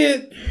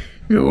 shit.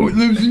 You know, it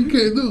lives in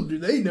caves. Little do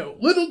they know.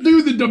 Little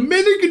do the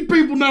Dominican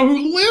people know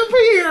who live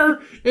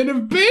here and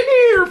have been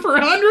here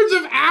for hundreds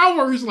of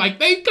hours. Like,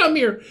 they come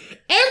here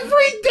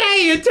every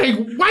day and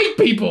take white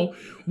people,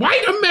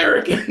 white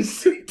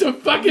Americans, to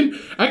fucking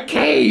a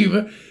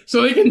cave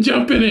so they can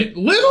jump in it.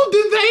 Little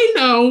do they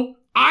know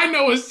I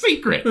know a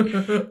secret.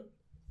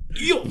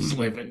 Eels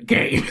live in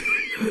caves.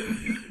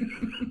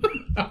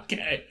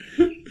 Okay.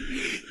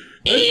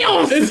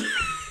 Eels.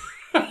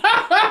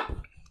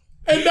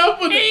 Enough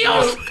with the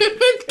eels. live in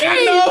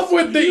caves. Enough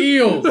with the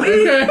eels.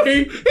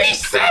 Okay. He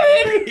said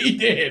it. He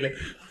did.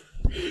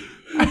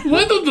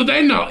 Little do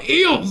they know,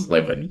 eels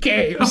live in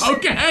caves.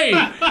 Okay.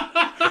 Let's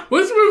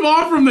move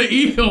on from the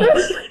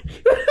eels.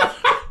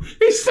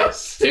 He's so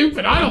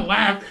stupid. I don't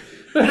laugh.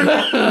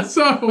 That's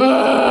so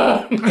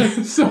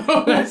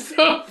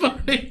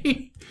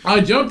funny. I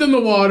jumped in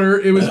the water.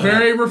 It was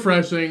very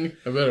refreshing.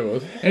 I bet it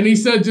was. And he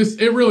said,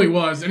 it really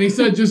was. And he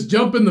said, just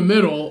jump in the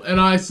middle. And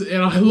I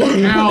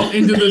look out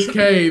into this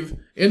cave,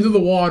 into the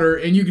water,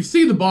 and you can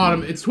see the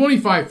bottom. It's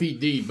 25 feet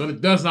deep, but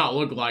it does not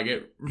look like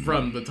it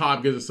from the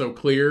top because it's so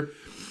clear.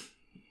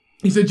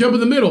 He said, jump in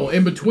the middle.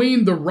 In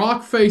between the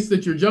rock face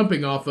that you're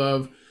jumping off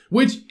of,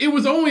 which it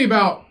was only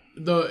about,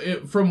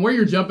 from where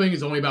you're jumping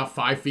is only about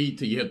 5 feet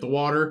till you hit the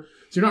water.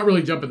 So you're not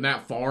really jumping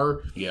that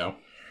far. Yeah.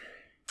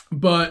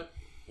 But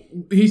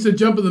he said,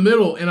 jump in the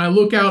middle, and I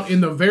look out in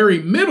the very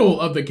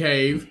middle of the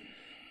cave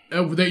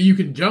that you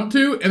can jump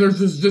to, and there's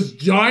this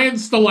giant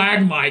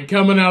stalagmite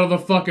coming out of the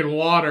fucking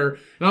water.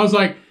 And I was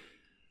like,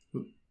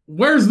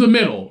 where's the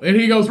middle? And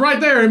he goes,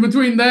 right there, in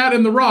between that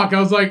and the rock. I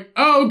was like,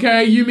 oh,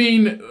 okay, you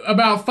mean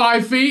about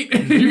 5 feet?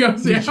 And he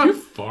goes, Did you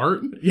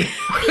fart? Yeah.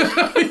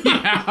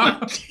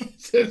 Yeah.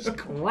 Jesus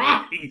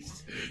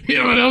Christ. You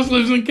know what else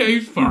lives in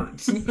caves?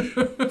 Farts.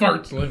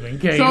 Farts live in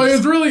caves. So it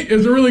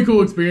was a really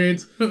cool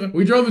experience.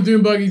 We drove the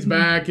dune buggies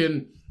back,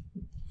 and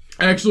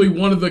actually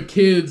one of the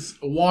kids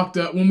walked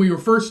up when we were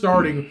first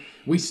starting.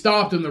 We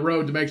stopped in the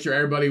road to make sure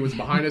everybody was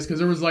behind us because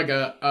there was like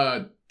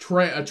a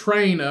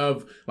train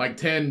of like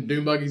 10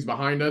 dune buggies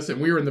behind us,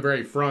 and we were in the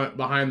very front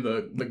behind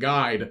the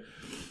guide.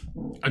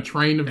 A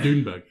train of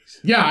dune buggies.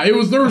 Yeah,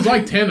 there was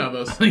like 10 of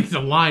us. I think it's a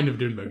line of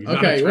dune buggies.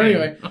 Okay, well,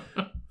 anyway.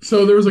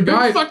 So there was a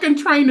guy. Big fucking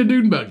train of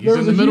dune buggies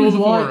in the middle of the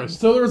forest.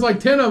 So there was like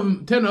 10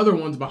 other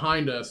ones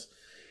behind us.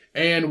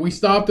 And we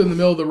stopped in the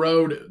middle of the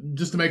road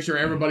just to make sure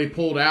everybody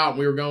pulled out and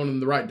we were going in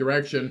the right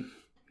direction.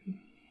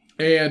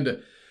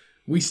 And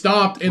we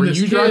stopped. And were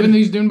you driving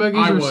these dune buggies?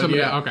 I or would, somebody?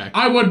 yeah. Okay.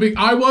 I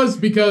was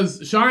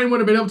because Shine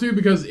wouldn't have been able to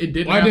because it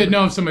didn't. Well, I didn't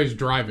know if somebody's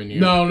driving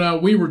you. No,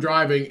 we were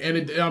driving, and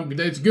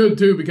it's good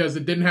too because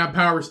it didn't have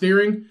power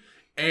steering.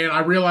 And I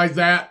realized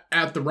that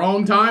at the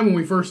wrong time when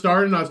we first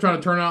started, and I was trying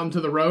to turn out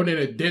into the road, and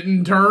it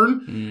didn't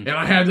turn, and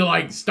I had to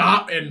like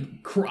stop and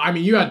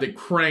you had to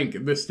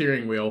crank the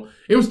steering wheel.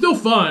 It was still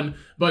fun,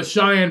 but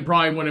Cheyenne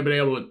probably wouldn't have been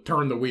able to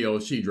turn the wheel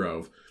as she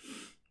drove.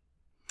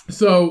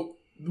 So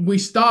we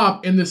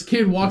stop, and this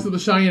kid walks up to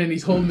Cheyenne, and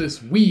he's holding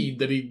this weed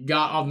that he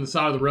got on the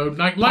side of the road.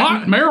 Like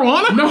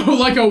marijuana? No,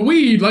 like a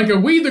weed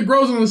that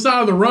grows on the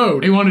side of the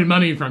road. He wanted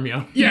money from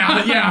you.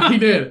 Yeah, he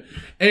did.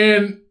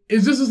 And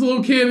it's just this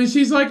little kid, and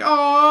she's like,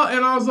 "Aw,"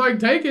 and I was like,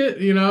 "Take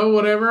it,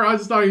 whatever." I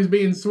just thought he was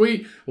being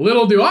sweet.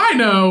 Little do I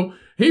know,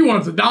 he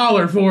wants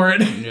 $1 for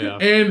it. Yeah.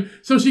 And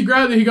so she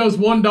grabbed it. He goes,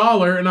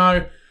 $1, and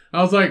I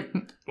was like,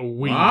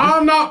 weed.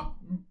 I'm not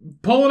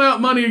pulling out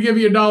money to give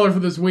you $1 for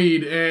this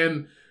weed.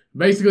 And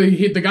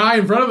basically, the guy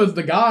in front of us,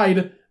 the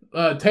guide,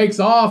 takes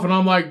off, and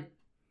I'm like,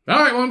 all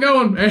right, well, I'm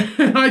going.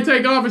 And I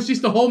take off, and she's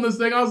still holding this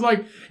thing. I was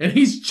like, and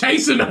he's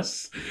chasing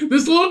us.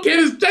 This little kid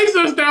is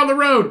chasing us down the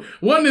road,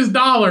 wanting his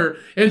 $1.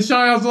 And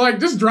Shai was like,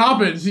 just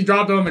drop it. And she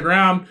dropped it on the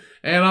ground.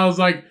 And I was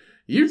like,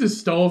 you just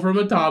stole from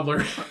a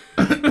toddler.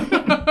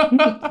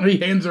 He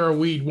hands her a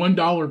weed.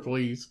 $1,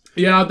 please.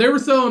 Yeah, they were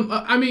selling,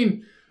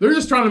 they're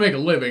just trying to make a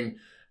living.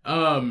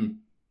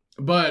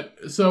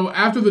 But so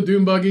after the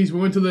dune buggies, we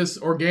went to this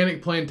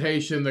organic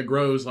plantation that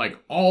grows like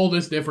all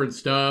this different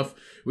stuff.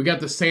 We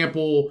got to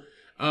sample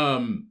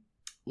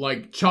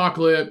like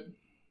chocolate,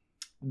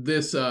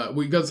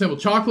 we got to sample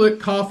chocolate,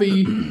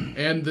 coffee,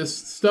 and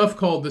this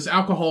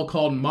alcohol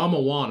called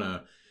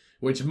mamajuana,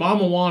 which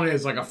mamajuana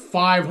is like a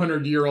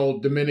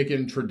 500-year-old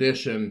Dominican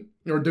tradition,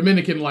 or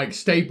Dominican like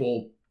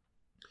staple.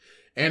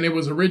 And it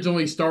was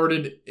originally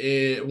started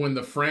when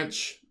the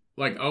French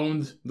like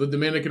owned the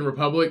Dominican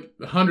Republic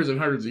hundreds and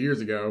hundreds of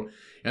years ago.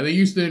 And they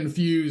used to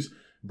infuse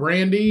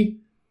brandy,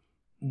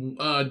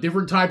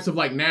 different types of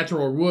like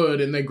natural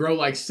wood, and they grow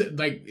like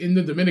in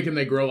the Dominican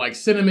they grow like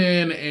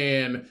cinnamon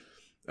and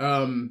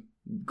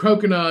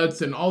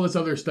coconuts and all this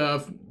other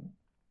stuff,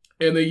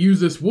 and they use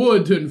this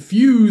wood to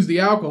infuse the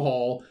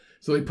alcohol.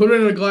 So they put it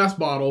in a glass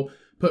bottle,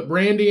 put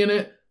brandy in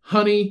it,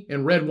 honey,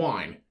 and red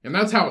wine, and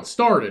that's how it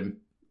started.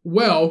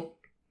 Well,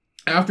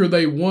 after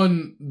they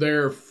became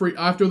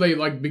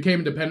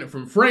independent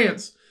from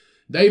France,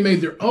 they made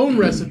their own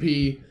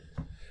recipe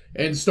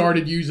and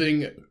started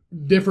using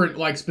different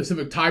like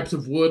specific types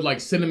of wood, like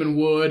cinnamon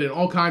wood and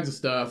all kinds of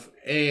stuff,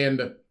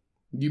 and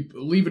you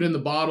leave it in the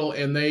bottle,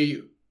 and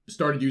they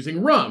started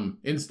using rum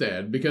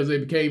instead because they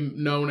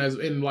became known as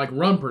in like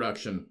rum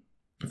production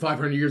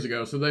 500 years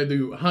ago. So they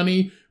do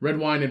honey, red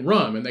wine, and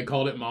rum, and they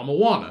called it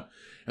mamajuana,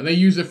 and they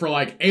use it for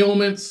like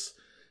ailments,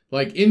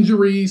 like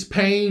injuries,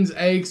 pains,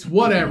 aches,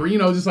 whatever,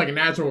 just like a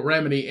natural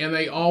remedy. And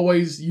they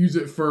always use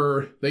it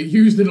they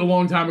used it a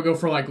long time ago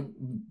for like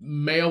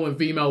male and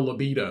female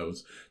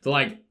libidos to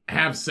like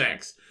have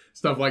sex,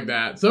 stuff like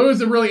that. So it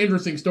was a really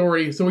interesting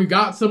story. So we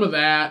got some of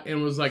that,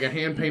 and it was like a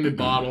hand painted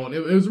bottle, and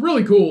it was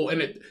really cool.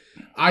 And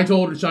I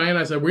told Cheyenne,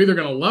 I said, we're either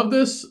gonna love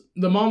this,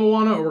 the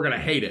Mamajuana, or we're gonna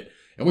hate it.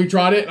 And we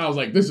tried it, and I was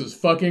like, this is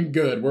fucking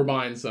good. We're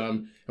buying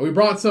some. And we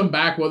brought some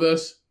back with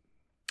us.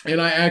 And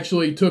I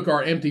actually took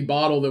our empty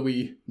bottle that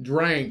we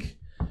drank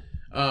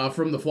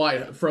from the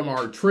flight, from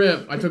our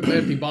trip. I took the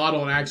empty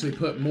bottle and actually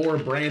put more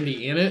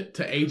brandy in it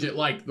to age it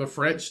like the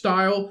French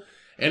style.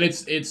 And it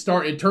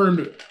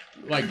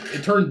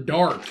turned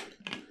dark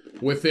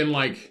within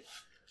like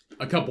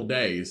a couple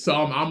days. So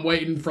I'm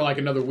waiting for like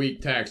another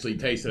week to actually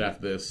taste it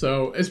after this.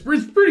 So it's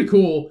pretty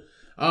cool.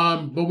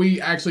 But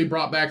we actually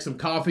brought back some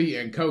coffee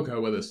and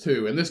cocoa with us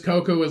too. And this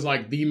cocoa is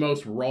like the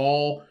most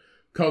raw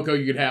cocoa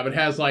you could have. It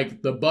has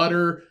like the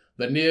butter,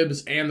 the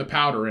nibs, and the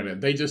powder in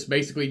it. They just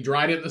basically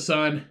dried it in the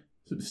sun,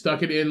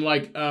 stuck it in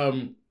like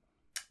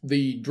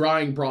the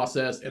drying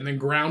process, and then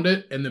ground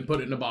it and then put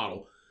it in a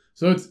bottle.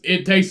 So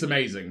it tastes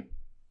amazing.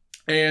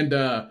 And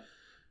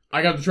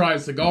I got to try a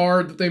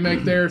cigar that they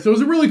make there. So it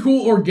was a really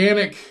cool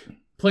organic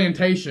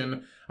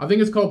plantation. I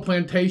think it's called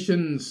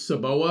Plantation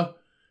Saboa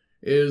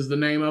is the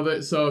name of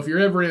it. So if you're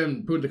ever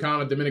in Punta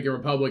Cana, Dominican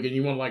Republic, and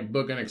you want to like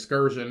book an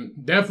excursion,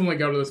 definitely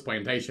go to this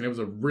plantation. It was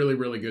a really,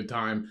 really good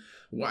time.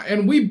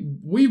 And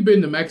we've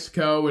been to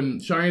Mexico,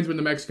 and Cheyenne's been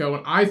to Mexico,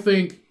 and I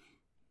think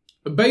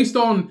based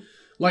on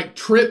like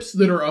trips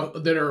that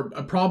are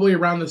probably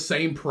around the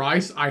same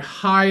price, I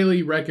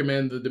highly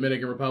recommend the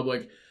Dominican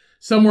Republic.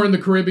 Somewhere in the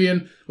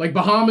Caribbean, like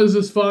Bahamas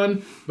is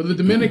fun, but the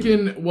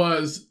Dominican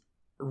was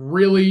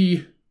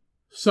really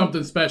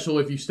something special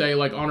if you stay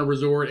like on a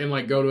resort and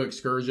like go to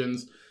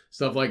excursions,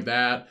 stuff like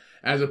that,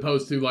 as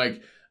opposed to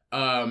like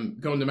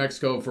going to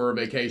Mexico for a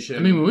vacation. I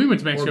mean, when we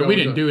went to Mexico, we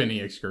didn't do any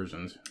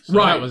excursions. So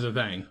right. That was the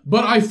thing.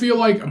 But I feel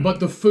like,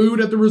 the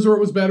food at the resort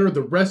was better,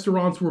 the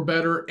restaurants were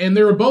better, and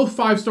they were both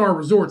 5-star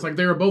resorts. Like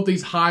they were both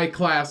these high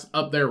class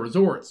up there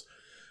resorts.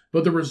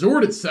 But the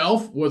resort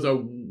itself was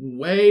a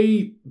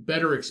way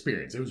better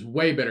experience. It was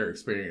way better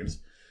experience.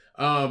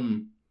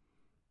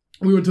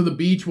 We went to the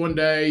beach one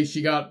day.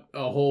 She got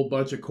a whole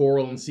bunch of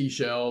coral and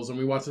seashells, and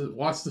we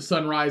watched the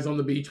sunrise on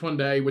the beach one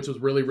day, which was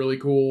really, really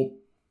cool.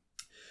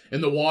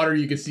 In the water,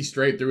 you could see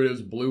straight through it. It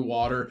was blue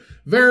water.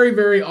 Very,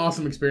 very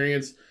awesome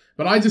experience.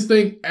 But I just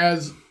think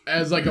as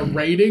like a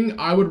rating,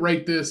 I would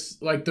rate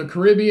this like the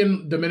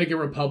Caribbean, Dominican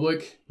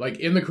Republic, like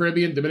in the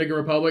Caribbean, Dominican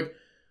Republic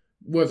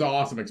was an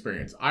awesome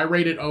experience. I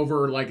rate it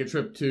over like a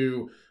trip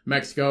to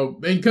Mexico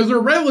because they're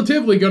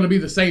relatively going to be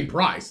the same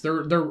price.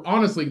 They're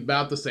honestly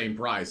about the same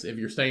price if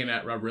you're staying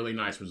at a really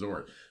nice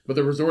resort. But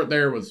the resort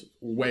there was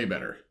way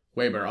better.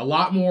 Way better. A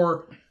lot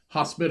more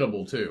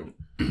hospitable too.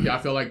 Yeah, I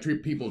feel like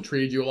people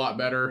treated you a lot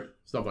better.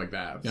 Stuff like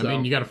that. I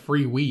mean, you got a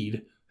free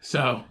weed.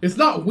 So it's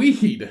not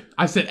weed.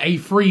 I said a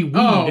free weed.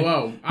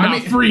 Oh. I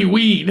mean free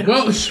weed.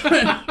 Well,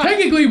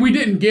 technically we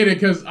didn't get it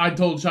because I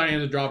told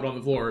Cheyenne to drop it on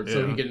the floor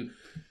so he can.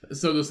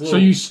 So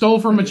you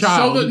stole from a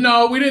child.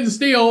 No, we didn't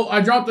steal.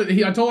 I dropped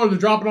it. I told her to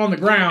drop it on the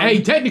ground.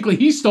 Hey, technically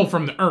he stole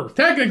from the earth.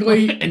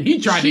 Technically, and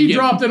she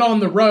dropped it on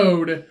the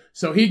road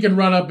so he can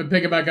run up and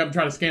pick it back up and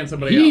try to scan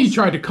somebody else. He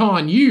tried to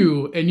con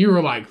you, and you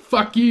were like,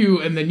 "Fuck you,"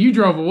 and then you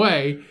drove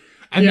away,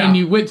 and then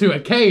you went to a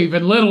cave,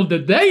 and little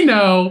did they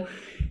know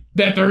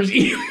that there's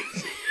eels.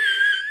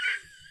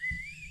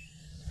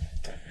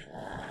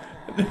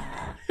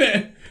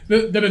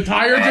 Did a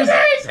tire just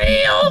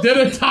pop?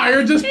 Did the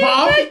tire just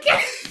pop?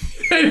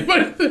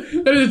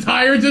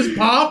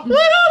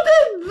 Little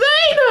did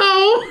they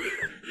know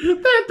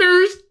that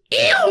there's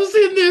eels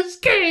in this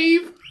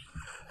cave.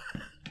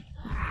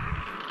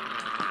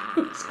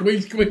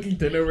 Squeak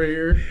Squeakington over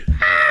here.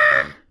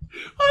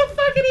 What a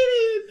fucking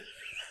idiot.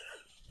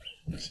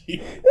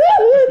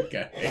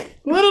 Okay.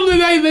 Little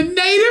did the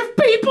native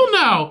people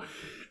know.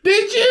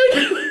 Did you?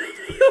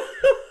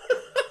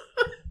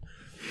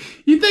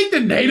 You think the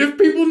native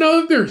people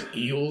know that there's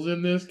eels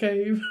in this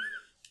cave?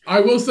 I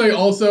will say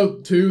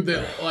also too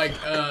that like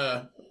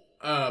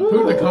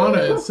Punta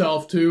Cana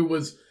itself too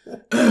was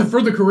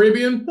for the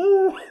Caribbean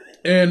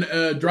and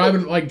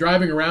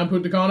driving around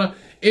Punta Cana.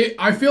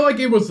 I feel like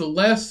it was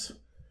less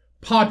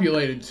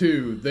populated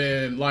too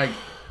than like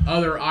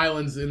other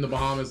islands in the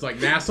Bahamas,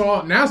 like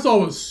Nassau.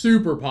 Nassau was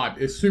super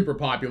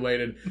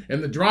populated,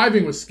 and the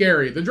driving was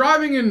scary. The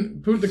driving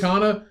in Punta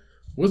Cana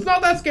was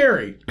not that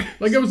scary.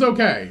 Like it was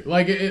okay.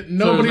 Like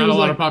nobody so was a lot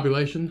like of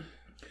population.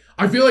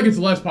 I feel like it's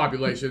less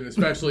population,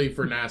 especially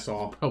for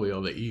Nassau. Probably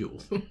all the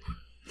eels.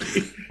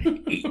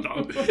 eating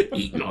all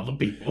the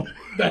people.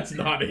 That's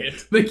not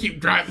it. They keep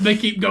driving. They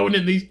keep going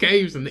in these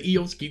caves, and the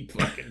eels keep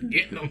fucking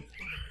getting them.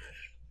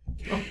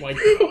 Oh my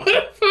god! What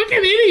a fucking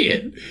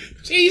idiot!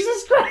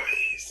 Jesus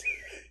Christ!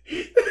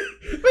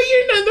 But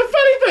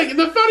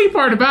the funny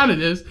part about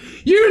it is,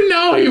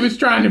 he was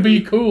trying to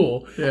be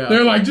cool. Yeah.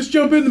 They're like, just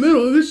jump in the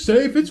middle. It's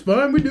safe. It's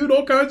fine. We do it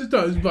all kinds of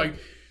times. It's like,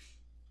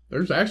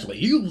 there's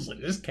actually eels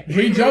in this cave.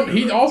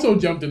 He also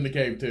jumped in the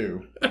cave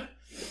too.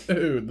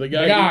 Dude, the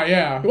guy.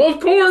 Yeah. Well, of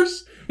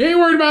course. He ain't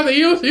worried about the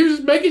eels. He was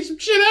just making some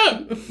shit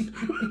up.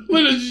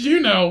 Little did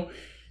you know,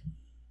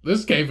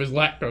 This cave is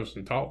lactose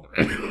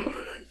intolerant.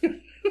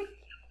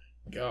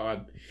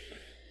 God.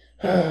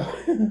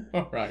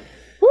 All right.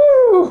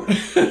 Woo!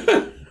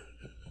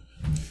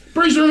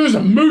 Pretty sure there's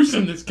a moose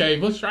in this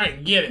cave. Let's try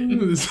and get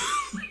it.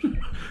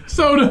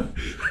 So to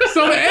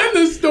end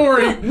this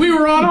story, we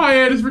were on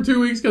hiatus for 2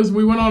 weeks because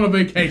we went on a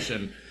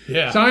vacation.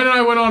 Yeah. Shine and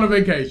I went on a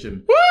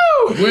vacation.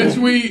 Woo!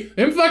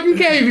 Them fucking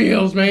cave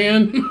eels,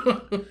 man.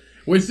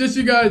 Which just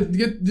to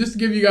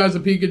give you guys a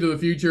peek into the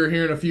future,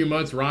 here in a few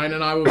months, Ryan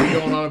and I will be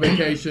going on a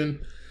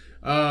vacation.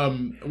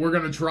 We're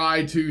gonna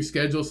try to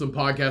schedule some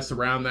podcasts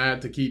around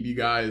that to keep you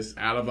guys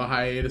out of a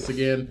hiatus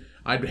again.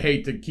 I'd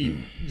hate to keep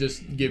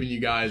just giving you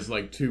guys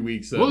like 2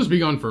 weeks. We'll just be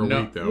gone for a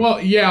week though. Well,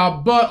 yeah,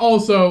 but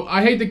also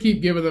I hate to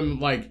keep giving them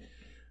like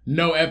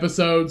no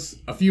episodes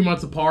a few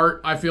months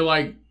apart. I feel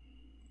like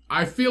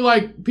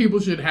people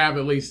should have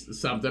at least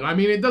something. I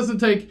mean, it doesn't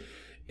take.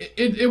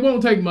 It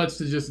won't take much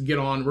to just get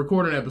on,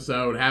 record an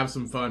episode, have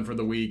some fun for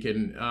the week,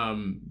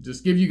 and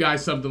just give you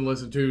guys something to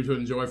listen to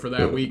enjoy for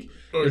that week.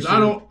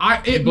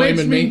 It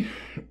makes me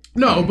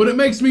no, but it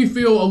makes me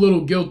feel a little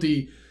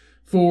guilty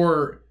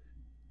for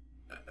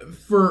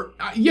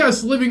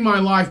yes, living my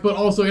life, but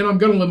also, and I'm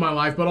gonna live my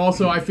life, but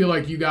also I feel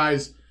like you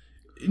guys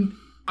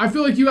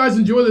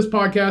enjoy this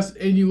podcast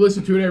and you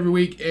listen to it every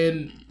week,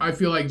 and I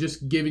feel like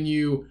just giving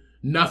you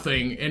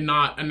nothing and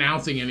not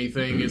announcing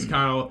anything is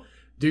kind of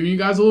doing you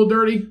guys a little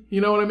dirty, you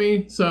know what I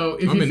mean? So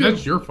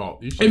that's your fault.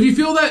 If you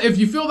feel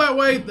that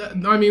way,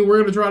 I mean, we're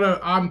gonna try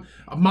to.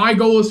 My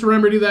goal is to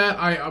remedy that.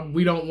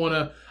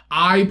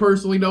 I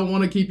personally don't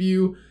want to keep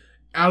you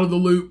out of the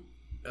loop,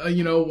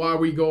 while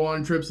we go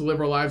on trips to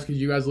live our lives,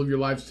 because you guys live your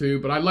lives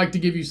too. But I'd like to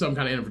give you some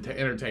kind of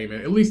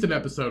entertainment, at least an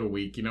episode a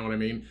week. You know what I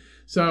mean?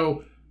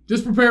 So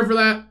just prepare for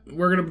that.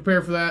 We're gonna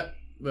prepare for that.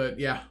 But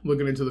yeah,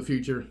 looking into the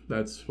future,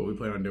 that's what we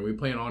plan on doing. We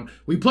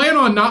plan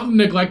on not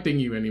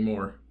neglecting you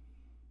anymore.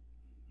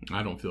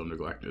 I don't feel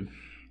neglected.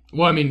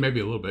 Well, I mean,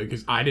 maybe a little bit,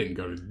 because I didn't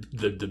go to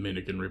the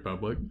Dominican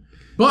Republic.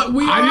 But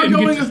I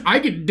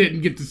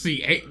didn't get to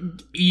see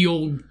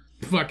eel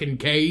fucking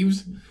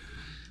caves.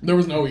 There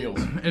was no eels.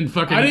 And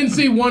fucking... I didn't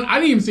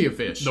even see a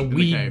fish. The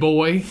weed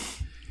boy.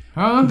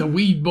 Huh? The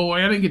weed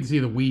boy. I didn't get to see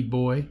the weed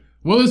boy.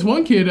 Well, this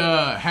one kid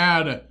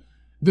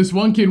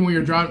when we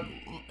were driving...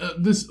 a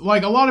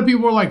lot of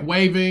people were, like,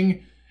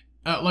 waving.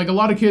 A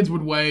lot of kids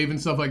would wave and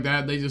stuff like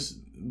that. They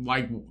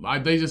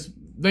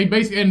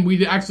basically, and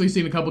we'd actually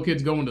seen a couple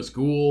kids going to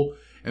school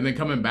and then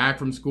coming back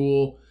from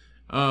school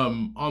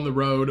on the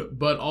road.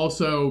 But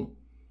also,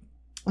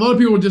 a lot of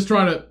people would just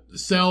try to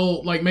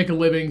make a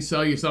living,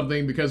 sell you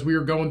something, because we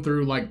were going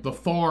through like the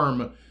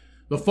farm,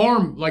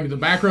 like the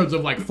back roads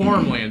of like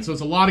farmland. So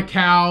it's a lot of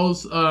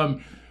cows.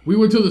 We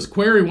went to this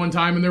quarry one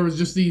time and there was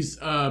just these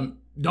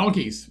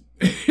donkeys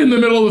in the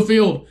middle of the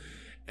field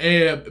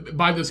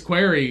by this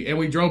quarry, and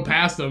we drove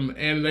past them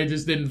and they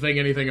just didn't think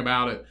anything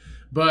about it.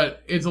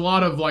 But it's a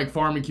lot of like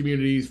farming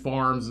communities,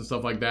 farms and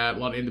stuff like that. A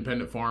lot of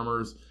independent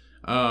farmers.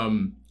 A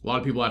lot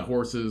of people had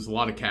horses, a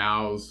lot of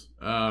cows.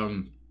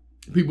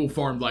 People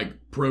farmed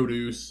like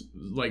produce,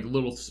 like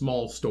little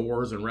small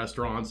stores and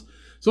restaurants.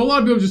 So a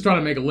lot of people just trying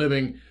to make a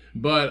living.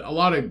 But a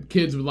lot of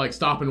kids would like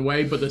stop and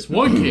wave. But this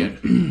one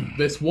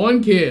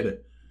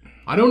kid,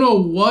 I don't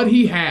know what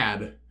he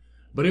had,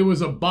 but it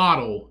was a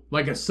bottle,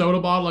 like a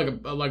soda bottle,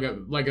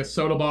 like a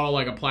soda bottle,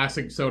 like a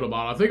plastic soda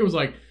bottle. I think it was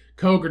like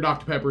Coke or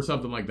Dr. Pepper or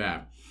something like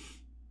that.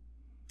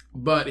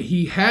 But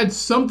he had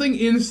something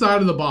inside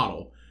of the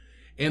bottle,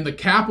 and the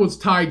cap was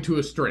tied to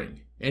a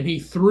string, and he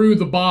threw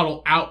the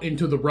bottle out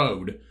into the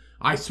road.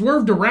 I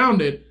swerved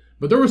around it,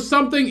 but there was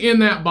something in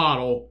that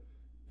bottle,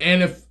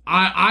 and if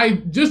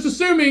I just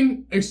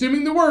assuming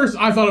the worst,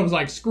 I thought it was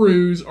like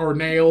screws or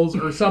nails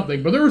or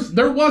something, but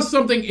there was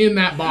something in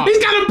that bottle.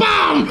 He's got a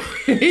bomb!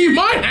 He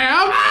might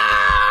have.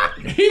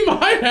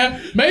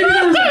 Maybe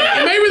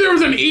there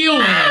was an eel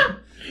in it.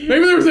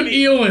 Maybe there was an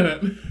eel in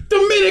it.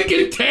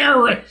 Dominican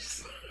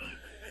terrorists.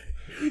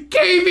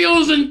 Cave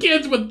eels and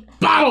kids with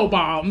bottle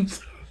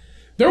bombs.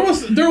 There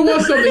was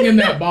something in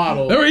that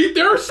bottle. There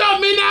was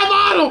something in that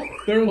bottle.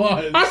 There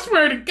was. I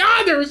swear to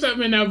God, there was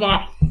something in that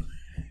bottle.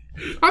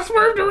 I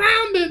swerved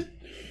around it.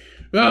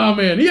 Oh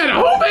man, he had a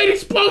homemade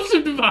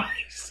explosive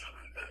device.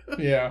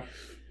 Yeah.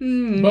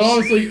 But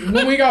honestly,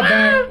 when we got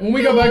back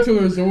to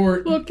the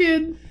resort,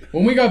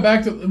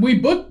 we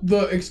booked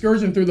the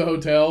excursion through the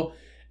hotel.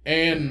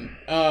 And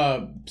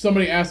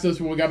somebody asked us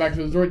when we got back to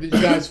the resort, did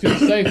you guys feel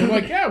safe? I'm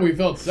like, yeah, we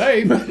felt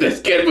safe. This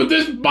kid with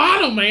this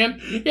bottle, man,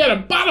 he had a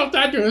bottle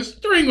tied to a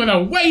string with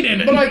a weight in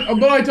it. But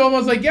I told him, I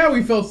was like, yeah,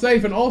 we felt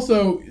safe. And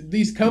also,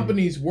 these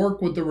companies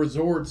work with the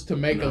resorts to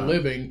make a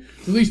living.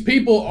 So these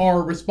people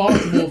are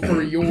responsible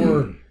for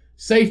your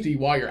safety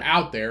while you're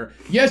out there.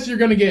 Yes, you're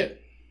going to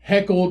get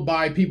heckled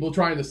by people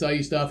trying to sell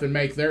you stuff and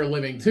make their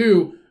living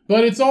too.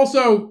 But it's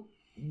also...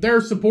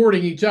 they're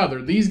supporting each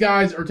other. These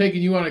guys are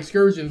taking you on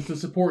excursions to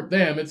support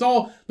them.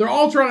 They're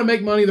all trying to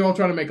make money. They're all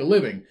trying to make a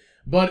living.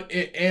 But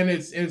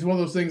it's one of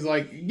those things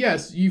like,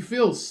 yes, you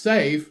feel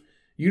safe.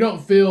 You don't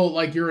feel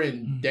like you're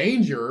in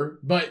danger,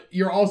 but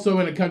you're also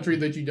in a country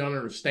that you don't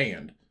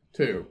understand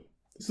too.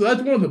 So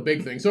that's one of the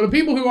big things. So the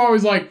people who are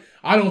always like,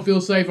 I don't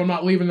feel safe, I'm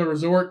not leaving the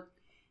resort.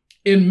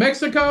 In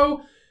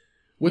Mexico,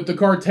 with the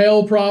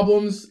cartel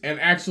problems and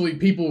actually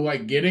people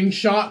like getting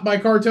shot by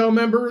cartel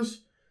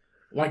members,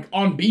 like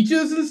on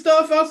beaches and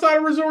stuff outside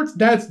of resorts,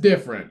 that's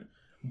different.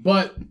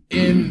 But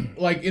in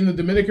the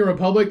Dominican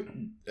Republic,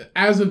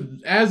 as of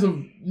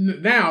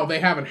now, they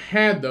haven't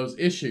had those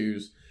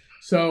issues.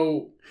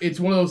 So it's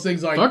one of those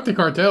things like, fuck the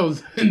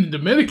cartels in the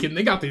Dominican.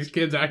 They got these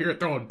kids out here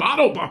throwing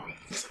bottle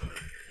bombs.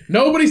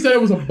 Nobody said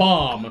it was a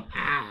bomb.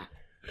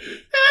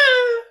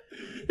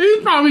 He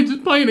was probably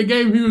just playing a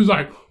game. He was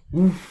like,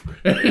 oof,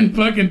 and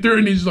fucking threw it,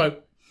 and he's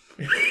like,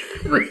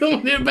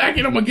 reeling it back,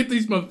 and I'm gonna get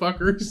these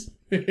motherfuckers.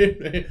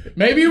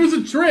 Maybe it was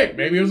a trick.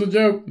 Maybe it was a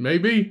joke.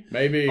 Maybe.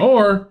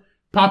 Or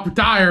pop a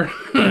tire,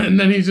 and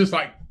then he's just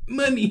like,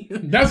 money.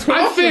 That's what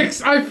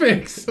I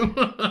fix.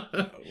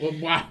 Well,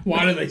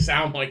 why do they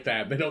sound like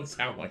that? They don't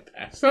sound like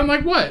that. Sound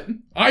like what?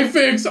 I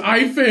fix.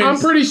 I'm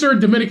pretty sure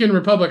Dominican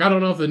Republic. I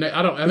don't know if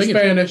I think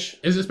Spanish.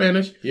 Is it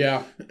Spanish?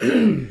 Yeah.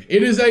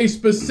 It is a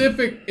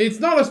specific.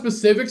 It's not a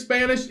specific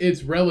Spanish.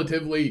 It's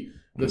relatively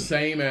the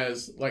same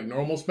as like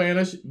normal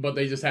Spanish, but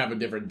they just have a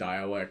different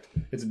dialect.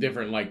 It's a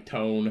different like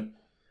tone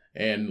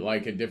and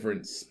like a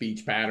different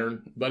speech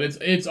pattern. But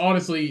it's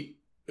honestly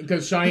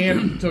because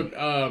Cheyenne took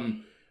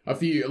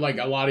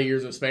a lot of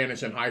years of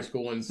Spanish in high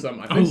school and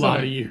some. I think a lot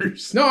of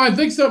years. No, I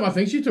think some. I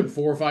think she took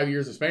 4 or 5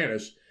 years of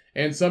Spanish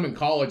and some in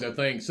college. I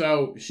think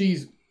so.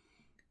 She's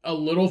a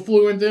little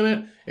fluent in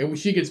it, and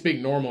she could speak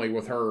normally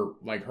with her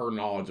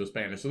knowledge of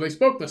Spanish. So they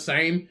spoke the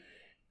same.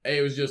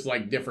 It was just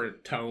like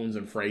different tones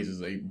and phrases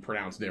they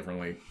pronounced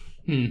differently.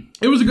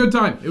 It was a good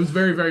time. It was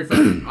very, very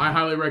fun. I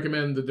highly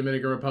recommend the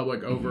Dominican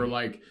Republic over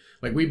like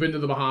we've been to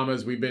the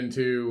Bahamas, we've been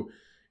to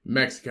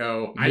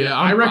Mexico.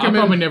 I recommend.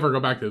 I'll probably never go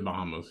back to the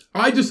Bahamas.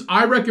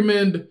 I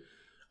recommend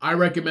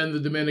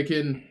the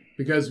Dominican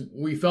because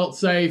we felt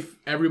safe.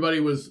 Everybody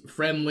was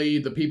friendly.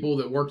 The people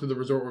that worked at the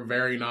resort were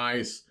very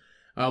nice.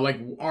 Like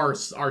our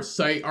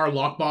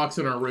lockbox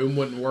in our room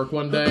wouldn't work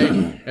one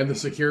day, and the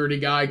security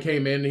guy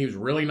came in. And he was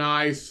really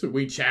nice.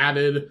 We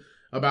chatted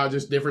about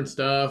just different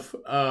stuff.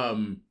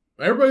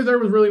 Everybody there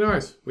was really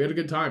nice. We had a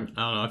good time.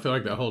 I don't know. I feel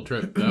like that whole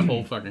trip, that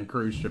whole fucking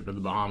cruise trip to the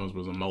Bahamas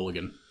was a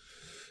mulligan.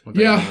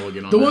 Yeah,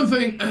 the one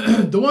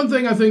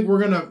thing I think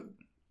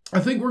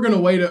we're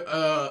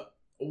gonna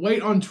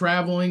wait on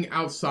traveling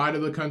outside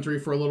of the country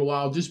for a little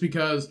while, just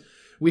because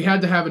we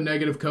had to have a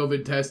negative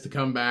COVID test to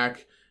come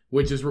back,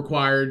 which is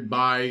required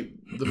by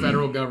the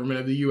federal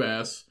government of the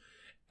U.S.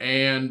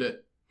 And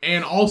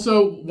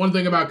also one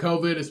thing about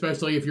COVID,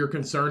 especially if you're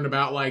concerned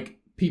about like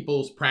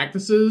people's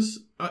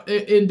practices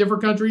in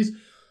different countries,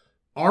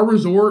 our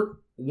resort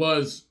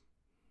was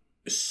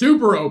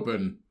super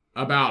open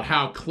about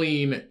how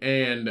clean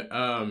and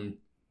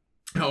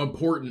how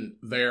important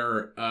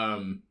their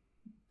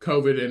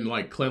COVID and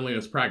like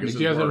cleanliness practices.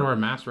 Did you guys have to wear a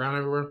mask around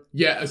everywhere?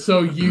 Yeah,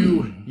 so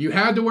you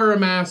had to wear a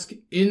mask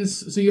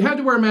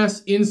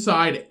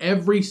inside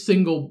every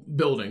single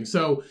building.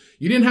 So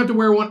you didn't have to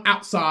wear one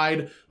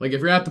outside. Like if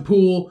you're at the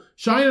pool,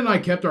 Cheyenne and I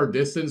kept our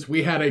distance.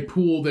 We had a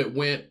pool that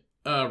went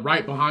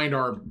right behind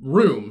our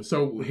room.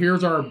 So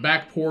here's our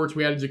back porch.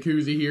 We had a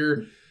jacuzzi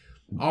here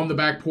on the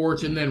back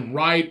porch, and then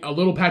right a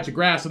little patch of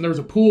grass, and there's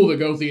a pool that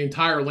goes the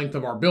entire length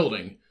of our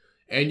building.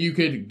 And you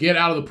could get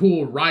out of the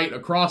pool right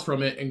across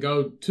from it and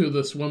go to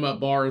the swim up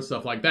bar and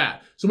stuff like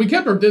that. So we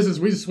kept our distance.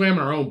 We just swam in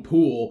our own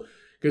pool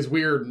because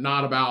we're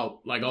not about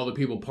like all the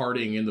people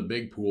partying in the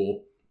big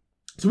pool.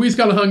 So we just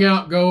kind of hung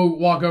out, go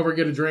walk over,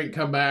 get a drink,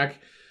 come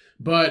back.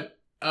 But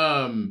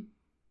you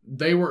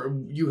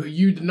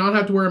did not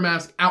have to wear a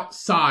mask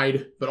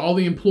outside, but all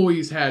the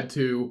employees had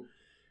to.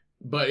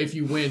 But if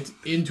you went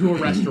into a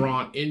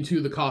restaurant, into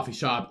the coffee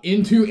shop,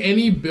 into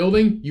any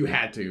building, you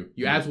had to.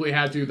 You absolutely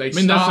had to.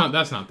 That's not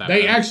that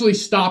They bad. actually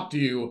stopped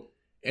you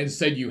and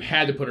said you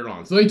had to put it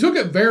on. So they took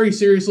it very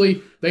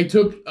seriously. They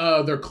took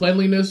their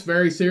cleanliness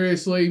very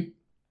seriously.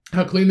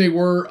 How clean they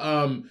were.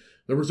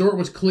 The resort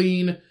was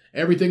clean.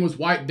 Everything was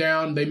wiped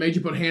down. They made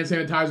you put hand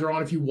sanitizer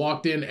on if you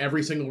walked in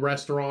every single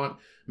restaurant.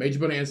 Made you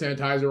put hand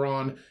sanitizer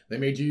on. They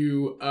made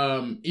you,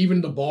 even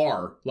the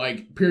bar,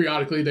 like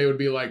periodically they would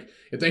be like,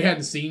 if they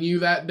hadn't seen you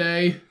that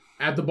day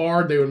at the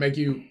bar, they would make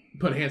you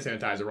put hand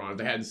sanitizer on if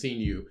they hadn't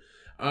seen you.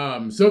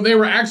 So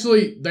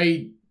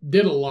they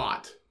did a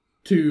lot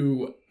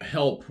to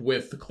help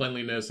with the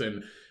cleanliness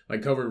and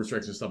like COVID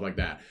restrictions, stuff like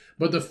that.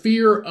 But the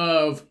fear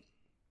of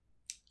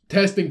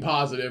testing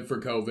positive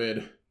for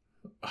COVID,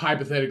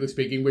 hypothetically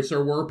speaking, which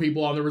there were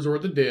people on the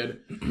resort that did,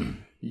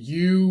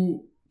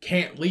 you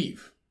can't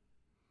leave.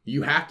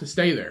 You have to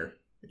stay there.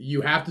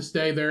 You have to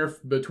stay there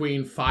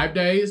between 5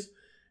 days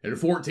and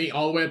 14,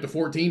 all the way up to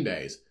 14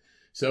 days.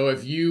 So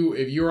if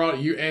you're on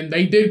and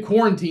they did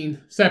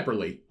quarantine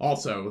separately.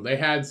 Also, they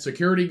had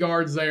security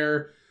guards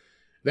there.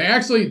 They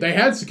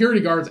had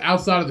security guards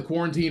outside of the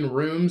quarantine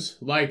rooms.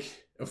 Like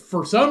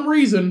for some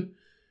reason,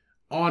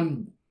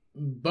 on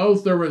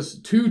both there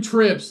was 2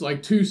 trips,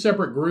 like 2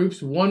 separate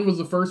groups. One was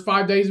the first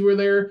 5 days we were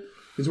there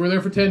because we were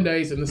there for 10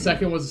 days, and the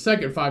second was the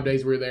second 5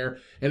 days we were there.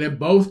 And in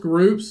both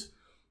groups,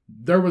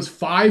 there was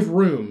 5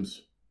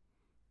 rooms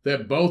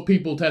that both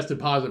people tested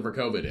positive for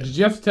COVID in. Did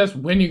you have to test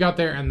when you got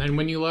there and then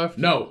when you left?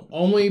 No,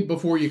 only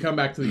before you come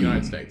back to the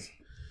United States.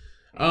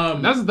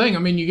 That's the thing. I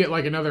mean, you get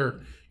like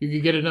you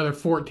could get another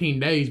 14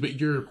 days, but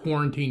you're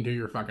quarantined to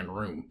your fucking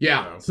room.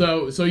 Yeah.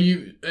 So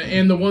you,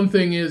 and the one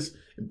thing is,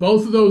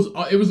 both of those,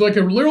 it was like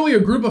literally a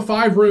group of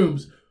 5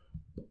 rooms,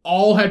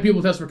 all had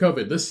people test for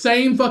COVID. The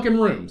same fucking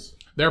rooms.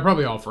 They're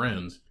probably all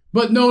friends.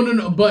 But no.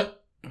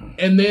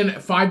 And then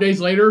 5 days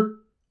later,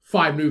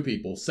 5 new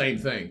people. Same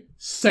thing.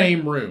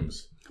 Same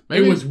rooms.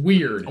 Maybe, it was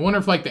weird. I wonder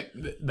if like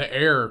the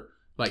air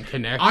like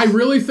connects. I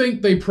really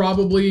think they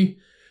probably,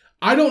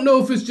 I don't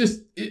know if it's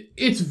just,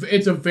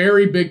 it's a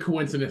very big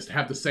coincidence to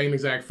have the same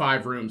exact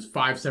 5 rooms,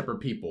 5 separate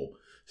people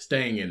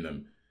staying in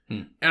them.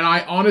 And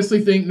I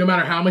honestly think no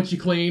matter how much you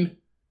clean,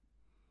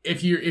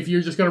 if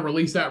you're just going to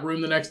release that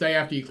room the next day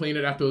after you clean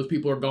it, after those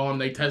people are gone,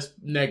 they test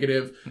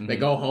negative, they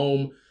go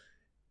home,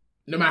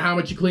 no matter how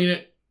much you clean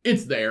it,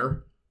 it's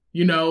there.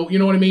 You know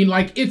what I mean?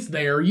 Like, it's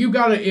there. You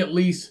got to at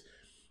least...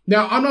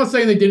 Now, I'm not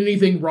saying they did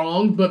anything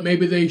wrong, but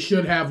maybe they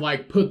should have,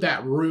 like, put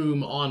that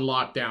room on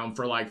lockdown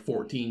for, like,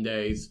 14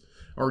 days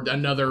or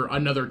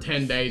another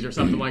 10 days or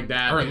something like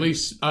that. Or at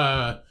least,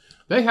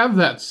 they have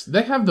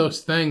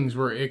those things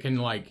where it can,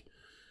 like,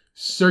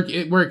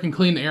 where it can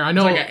clean the air. I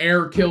know, it's like an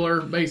air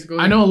killer, basically.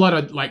 I know a lot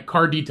of, like,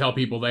 car detail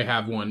people, they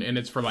have one, and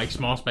it's for, like,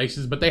 small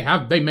spaces, but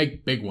they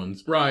make big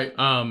ones. Right.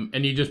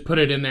 And you just put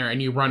it in there,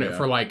 and you run it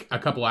for, like, a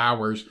couple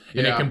hours,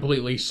 and it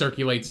completely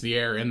circulates the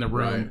air in the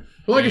room. Right.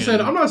 But like I said,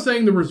 I'm not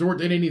saying the resort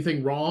did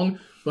anything wrong,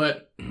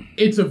 but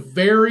it's a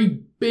very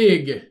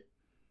big,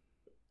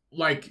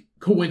 like,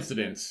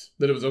 coincidence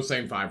that it was those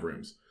same 5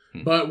 rooms.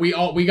 But we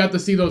got to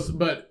see those.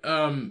 But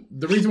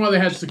the reason why they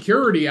had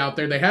security out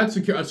there, they had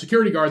a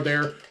security guard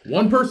there.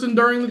 One person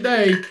during the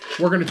day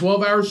working a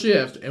 12-hour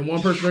shift, and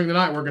one person during the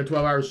night working a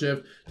 12-hour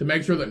shift to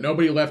make sure that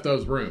nobody left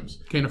those rooms.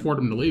 Can't afford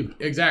them to leave.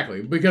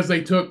 Exactly, because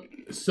they took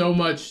so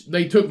much.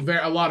 They took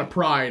a lot of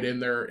pride in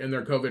their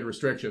COVID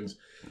restrictions.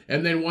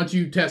 And then once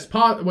you test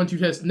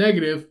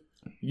negative,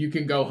 you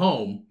can go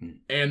home,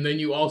 and then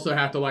you also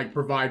have to like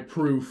provide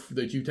proof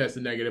that you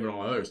tested negative and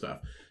all that other stuff.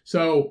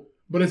 So.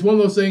 But it's one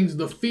of those things,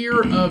 the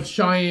fear of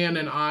Cheyenne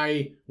and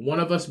one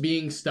of us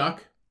being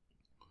stuck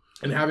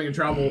and having to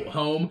travel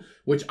home,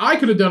 which I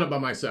could have done it by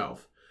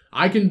myself.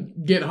 I can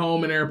get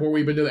home in airport.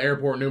 We've been to the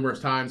airport numerous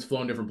times,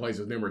 flown different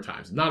places numerous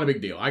times. Not a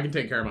big deal. I can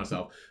take care of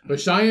myself. But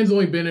Cheyenne's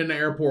only been in the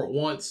airport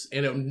once,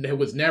 and it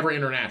was never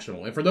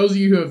international. And for those of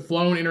you who have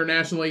flown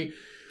internationally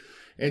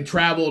and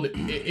traveled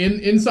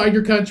inside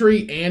your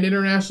country and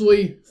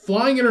internationally,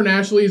 flying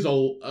internationally is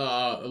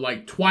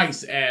like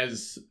twice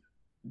as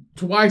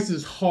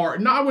hard.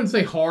 No, I wouldn't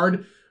say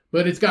hard,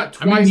 but it's got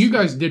twice. I mean, you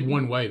guys did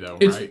one way though,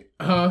 right?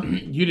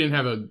 You didn't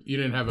have a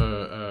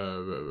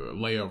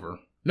layover.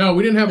 No,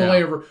 we didn't have a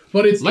layover,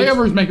 but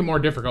layovers make it more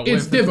difficult.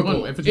 It's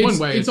difficult. If it's one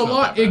way, it's a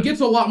lot. It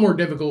gets a lot more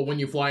difficult when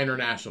you fly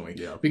internationally,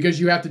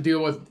 because you have to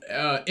deal with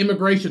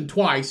immigration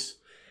twice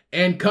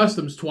and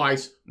customs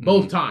twice,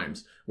 both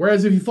times.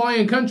 Whereas if you fly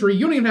in country,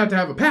 you don't even have to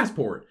have a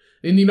passport.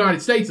 In the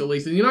United States, at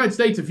least. In the United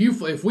States,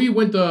 if we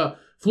went to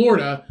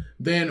Florida,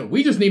 then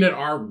we just needed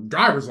our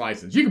driver's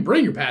license. You can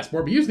bring your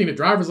passport, but you just need a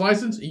driver's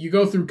license. You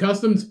go through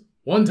customs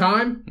one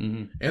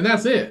time, and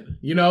that's it.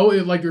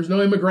 Like there's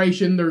no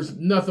immigration. There's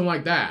nothing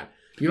like that.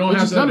 You don't have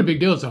to. It's not a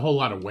big deal. It's a whole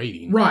lot of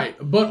waiting. Right.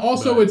 But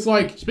also it's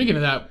like... Speaking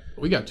of that,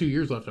 we got 2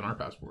 years left on our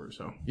passport,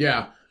 so...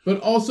 Yeah. But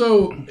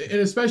also, and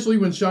especially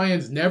when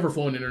Cheyenne's never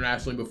flown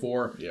internationally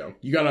before,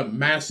 you got to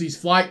match these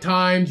flight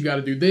times, you got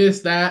to do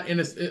this, that, and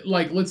it's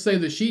like, let's say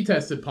that she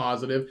tested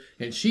positive,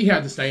 and she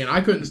had to stay, and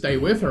I couldn't stay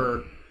with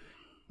her,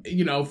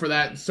 for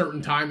that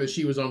certain time that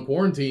she was on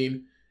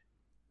quarantine,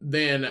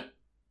 then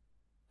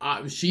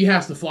she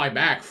has to fly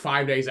back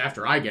 5 days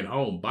after I get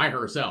home by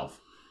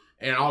herself,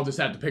 and I'll just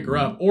have to pick her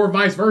up, or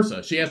vice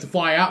versa. She has to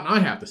fly out, and I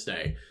have to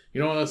stay. You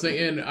know what I'm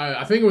saying? And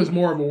I think it was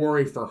more of a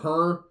worry for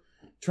her,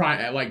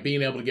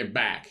 being able to get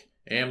back,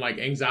 and like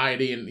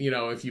anxiety, and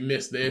if you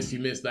miss this, you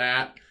miss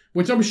that,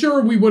 which I'm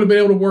sure we would have been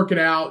able to work it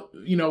out.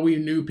 We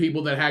knew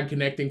people that had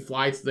connecting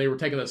flights. They were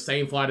taking the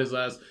same flight as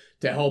us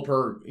to help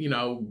her,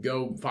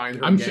 go find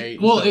her gate.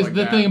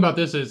 The thing about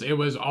this is it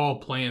was all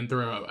planned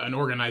through an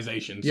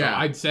organization. So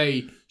I'd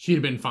say she'd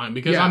have been fine,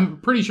 because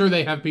I'm pretty sure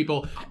they have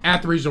people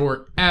at the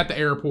resort, at the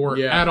airport,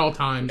 at all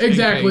times.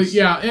 Exactly.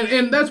 Yeah.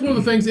 And that's one of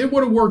the things. It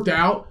would have worked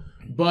out.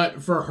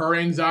 But for her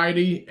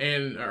anxiety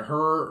and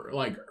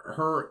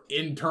her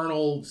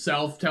internal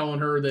self telling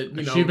her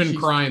that she'd been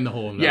crying the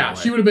whole night. Yeah,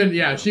 she would have been.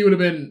 Yeah, she would have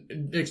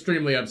been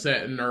extremely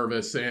upset and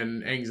nervous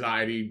and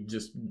anxiety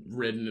just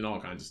ridden and all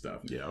kinds of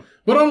stuff. Yeah.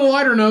 But on a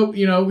lighter note,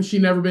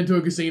 she'd never been to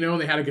a casino,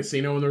 and they had a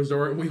casino in the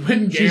resort. We went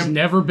and gambled. She's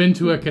never been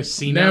to a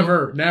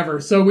casino.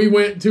 Never. So we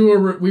went to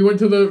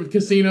the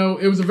casino.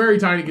 It was a very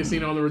tiny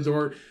casino on the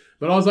resort.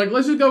 But I was like,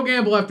 let's just go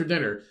gamble after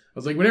dinner. I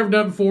was like, we never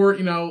done it before,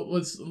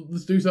 let's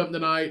do something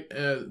tonight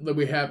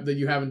that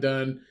you haven't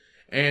done.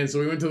 And so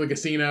we went to the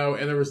casino,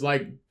 and there was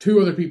like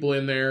 2 other people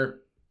in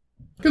there,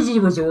 because it's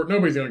a resort.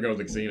 Nobody's gonna go to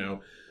the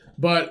casino.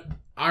 But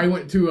I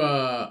went to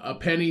a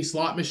penny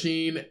slot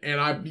machine,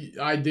 and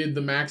I did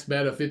the max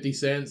bet of 50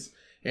 cents,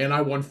 and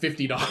I won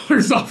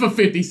 $50 off of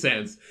 50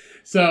 cents.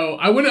 So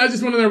I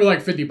just went in there with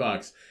like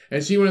 $50.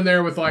 And she went in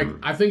there with like,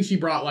 I think she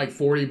brought like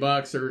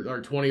 $40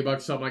 or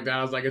 $20, something like that.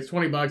 I was like, it's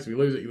 $20. If you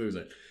lose it, you lose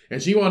it.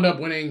 And she wound up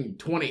winning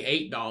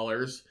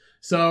 $28.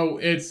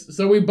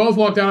 So we both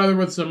walked out of there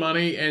with some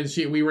money, and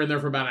we were in there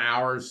for about an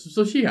hour.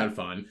 So she had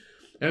fun.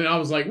 And I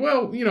was like,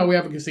 well, we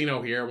have a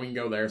casino here. We can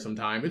go there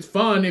sometime. It's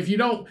fun. If you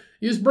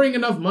just bring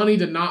enough money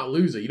to not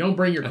lose it. You don't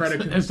bring your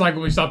credit card. It's like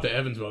when we stopped at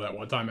Evansville that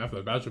one time after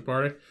the bachelor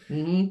party.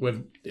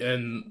 Mm-hmm.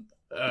 And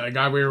a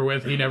guy we were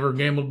with, he never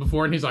gambled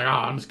before, and he's like,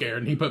 I'm scared.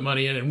 And he put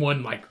money in and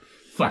won like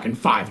fucking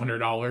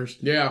 $500.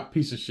 Yeah.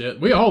 Piece of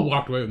shit. We all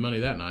walked away with money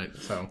that night.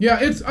 So yeah,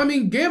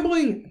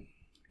 gambling,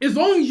 as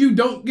long as you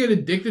don't get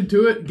addicted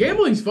to it,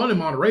 gambling's fun in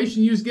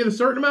moderation. You just get a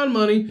certain amount of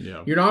money.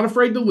 Yeah. You're not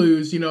afraid to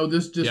lose. You little bit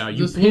excess.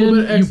 You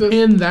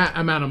pin that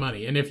amount of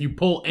money, and if you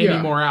pull any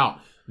more out,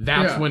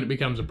 that's when it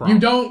becomes a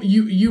problem.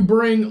 You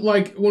bring,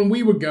 like, when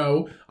we would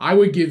go, I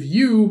would give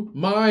you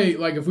my,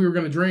 like, if we were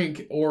going to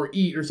drink or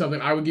eat or something,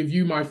 I would give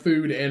you my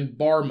food and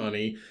bar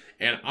money,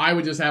 and I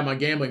would just have my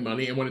gambling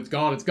money, and when it's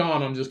gone, it's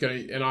gone.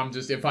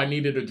 If I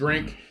needed a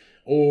drink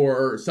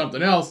or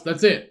something else,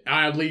 that's it.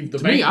 I'd leave the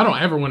bank. Me, I don't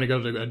ever want to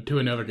go to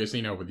another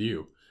casino with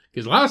you.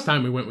 Because last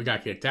time we went, we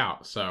got kicked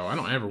out. So I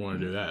don't ever want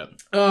to do that.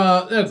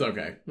 That's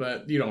okay.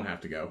 But you don't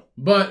have to go.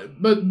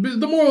 But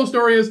the moral of the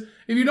story is,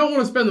 if you don't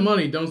want to spend the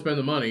money, don't spend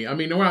the money. I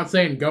mean, we're not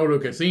saying go to a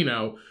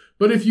casino.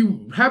 But if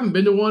you haven't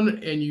been to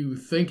one and you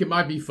think it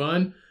might be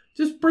fun,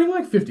 just bring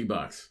like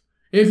 $50.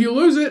 If you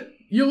lose it,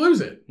 you lose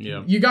it.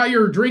 Yeah. You got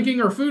your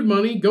drinking or food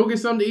money. Go get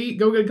something to eat.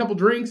 Go get a couple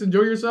drinks.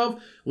 Enjoy yourself.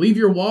 Leave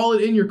your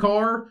wallet in your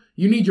car.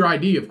 You need your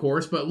ID, of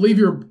course. But leave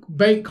your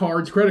bank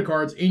cards, credit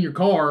cards in your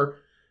car.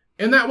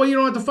 And that way you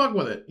don't have to fuck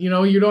with it.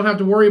 You don't have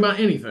to worry about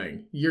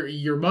anything.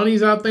 Your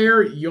money's out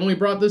there. You only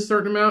brought this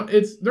certain amount.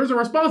 There's a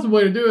responsible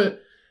way to do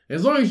it.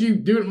 As long as you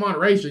do it in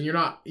moderation, you're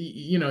not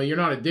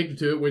addicted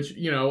to it, which,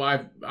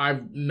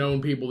 I've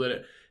known people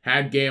that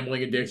had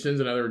gambling addictions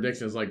and other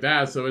addictions like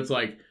that. So it's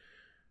like,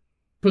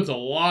 puts a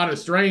lot of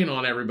strain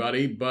on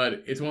everybody,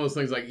 but it's one of those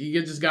things like you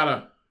just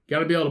gotta be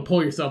able to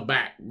pull yourself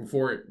back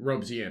before it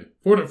ropes you in.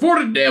 For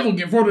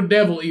the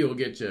devil eel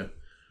get you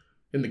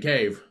in the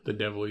cave. The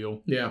devil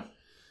eel. Yeah.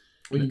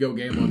 We can go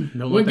gambling.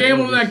 Went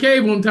gambling in that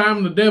cave one time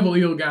and the devil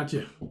eel got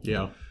you.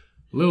 Yeah.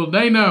 Little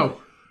they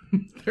know.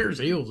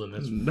 There's eels in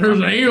this. There's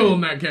an eel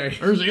in that cave.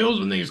 There's eels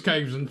in these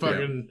caves and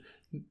fucking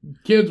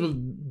kids with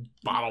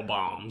bottle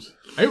bombs.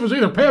 It was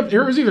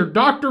either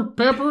Dr.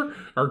 Pepper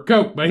or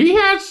Coke, but he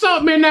had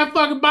something in that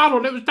fucking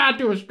bottle that was tied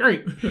to a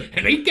string,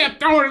 and he kept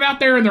throwing it out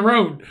there in the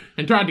road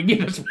and tried to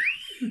get us with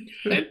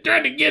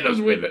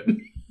it.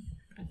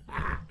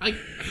 Like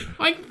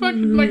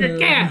a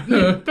cat.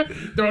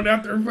 Throwing it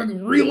out there and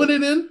fucking reeling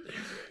it in.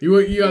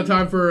 You got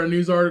time for a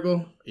news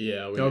article?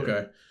 Yeah, we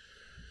okay.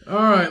 All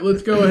right,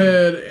 let's go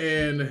ahead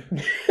and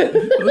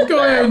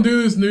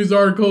do this news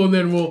article, and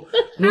then we'll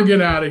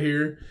get out of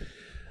here.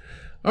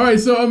 All right,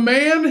 so a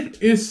man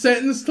is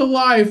sentenced to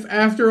life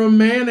after a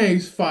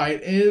mayonnaise fight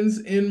ends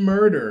in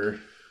murder.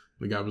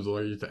 The guy was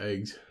allergic to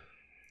eggs.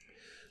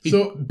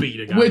 So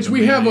beat a guy. Which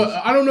we have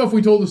I don't know if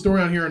we told the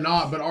story on here or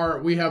not,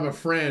 but we have a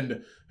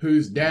friend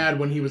whose dad,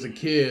 when he was a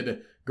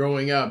kid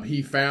growing up,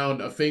 he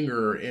found a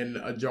finger in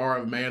a jar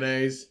of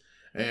mayonnaise,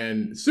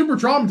 and super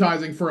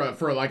traumatizing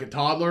for like a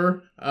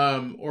toddler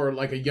or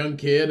like a young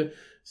kid.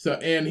 So,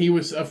 and he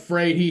was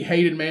afraid. He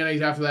hated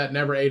mayonnaise after that,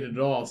 never ate it at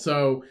all.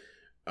 So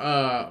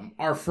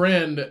our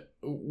friend,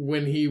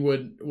 when he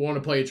would want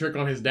to play a trick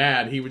on his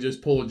dad, he would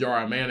just pull a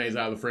jar of mayonnaise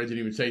out of the fridge and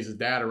he would chase his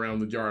dad around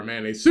with the jar of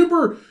mayonnaise.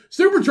 Super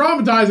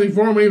traumatizing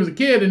for him when he was a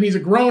kid, and he's a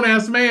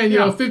grown-ass man,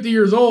 50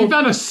 years old. He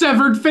found a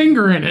severed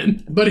finger in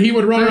it. But he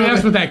would run around.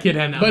 That's what that kid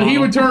had. But he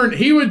would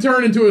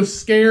turn into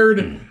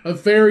a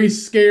very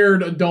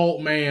scared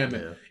adult man.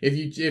 Yeah.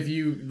 If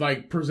you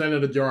like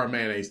presented a jar of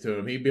mayonnaise to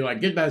him, he'd be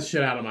like, "Get that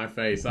shit out of my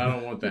face! I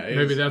don't want that."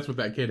 Maybe that's what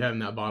that kid had in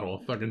that bottle—a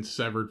fucking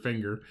severed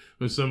finger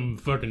with some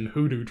fucking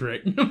hoodoo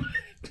trick,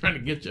 trying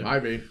to get you. Might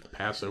be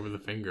pass over the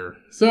finger.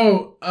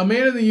 So, a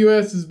man in the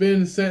U.S. has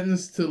been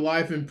sentenced to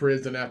life in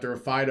prison after a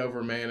fight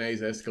over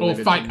mayonnaise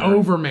escalated. Oh, fight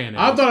over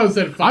mayonnaise! I thought it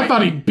said fight. I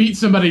thought he beat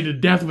somebody to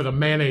death with a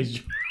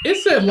mayonnaise.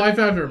 It said life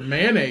after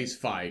mayonnaise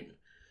fight.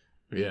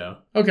 Yeah.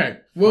 Okay.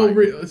 Well,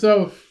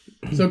 so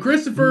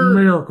Christopher...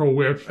 Miracle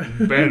Whip's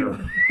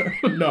better.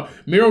 No,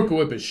 Miracle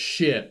Whip is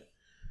shit.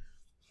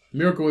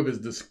 Miracle Whip is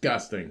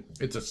disgusting.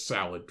 It's a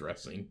salad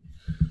dressing.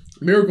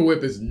 Miracle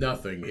Whip is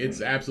nothing.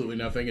 It's absolutely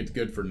nothing. It's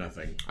good for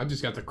nothing. I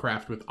just got the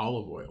Kraft with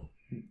olive oil.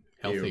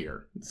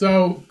 Healthier.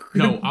 So...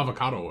 No,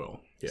 avocado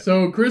oil. Yeah.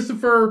 So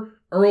Christopher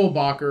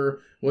Erlbacher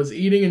was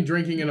eating and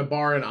drinking in a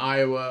bar in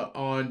Iowa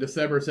on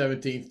December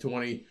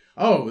 17th,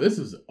 Oh, this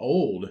is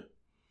old.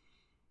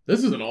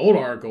 This is an old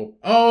article.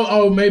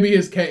 Oh, maybe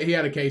he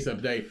had a case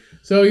update.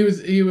 So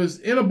he was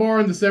in a bar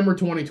in December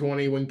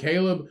 2020 when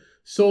Caleb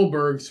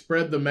Solberg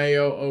spread the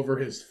mayo over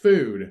his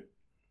food.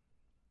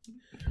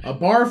 A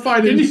bar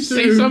fight Did you ensued.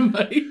 see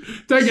somebody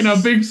taking a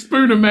big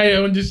spoon of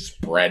mayo and just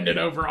spreading it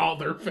over all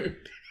their food?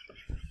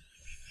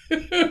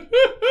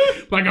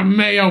 Like a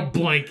mayo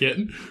blanket.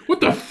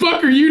 What the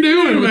fuck are you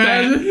doing with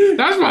that?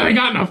 That's why they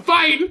got in a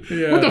fight.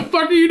 Yeah. What the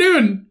fuck are you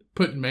doing?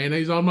 Putting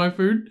mayonnaise on my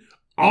food?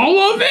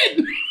 All of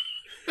it?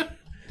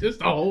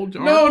 Just a whole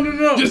jar?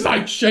 No. Just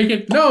like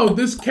shaking. No,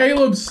 this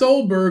Caleb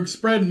Solberg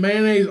spread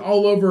mayonnaise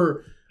all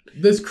over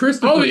this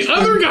Christopher. Oh, the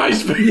other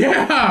guy's food.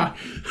 Yeah.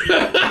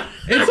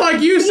 It's like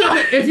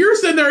if you're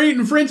sitting there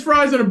eating French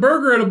fries and a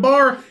burger at a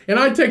bar, and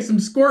I take some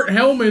squirt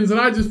Hellmann's and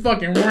I just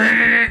fucking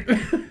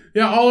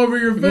yeah, all over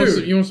your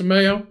food. You want some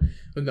mayo?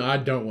 No, I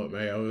don't want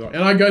mayo.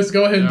 And I guess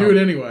go ahead and do it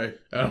anyway.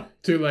 Oh,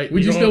 too late.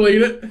 Would you still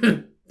eat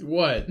it?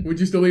 What? Would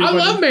you still eat it? I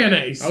love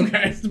mayonnaise.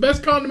 Okay. It's the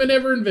best condiment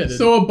ever invented.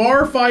 So a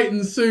bar fight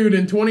ensued,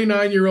 and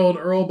 29-year-old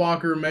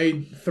Erlbacher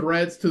made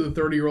threats to the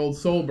 30-year-old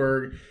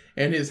Solberg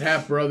and his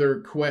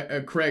half-brother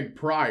Craig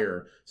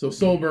Pryor. So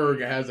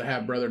Solberg has a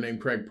half-brother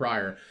named Craig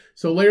Pryor.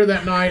 So later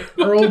that night,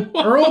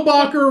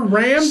 Erlbacher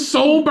rammed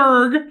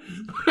Solberg,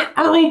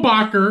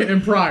 Erlbacher,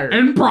 and Pryor.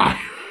 and Pryor.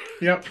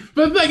 Yep.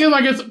 But the thing is,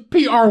 like, it's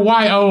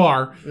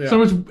Pryor. Yeah.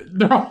 So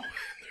they're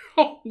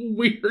all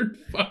weird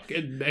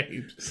fucking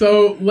names.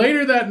 So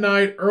later that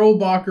night,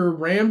 Erlbacher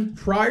rammed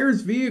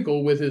Pryor's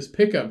vehicle with his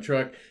pickup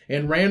truck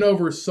and ran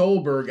over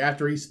Solberg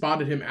after he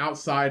spotted him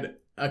outside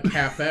a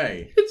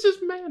cafe. It's just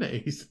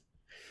mayonnaise.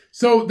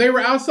 So they were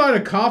outside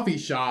a coffee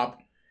shop,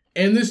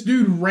 and this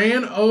dude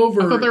ran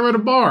over. I thought they were at a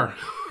bar.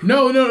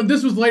 No,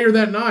 this was later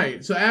that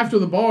night. So after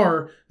the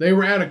bar, they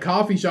were at a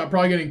coffee shop,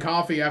 probably getting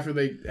coffee after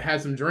they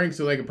had some drinks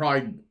so they could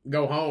probably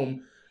go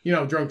home,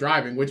 drunk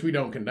driving, which we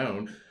don't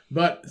condone.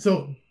 But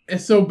so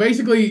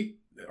basically,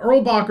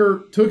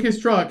 Erlbacher took his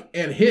truck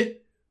and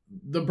hit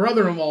the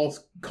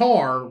brother-in-law's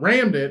car,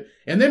 rammed it,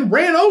 and then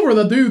ran over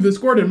the dude that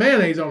squirted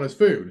mayonnaise on his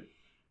food.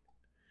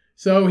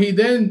 So he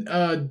then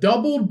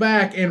doubled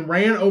back and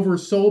ran over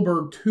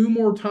Solberg 2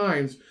 more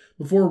times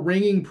before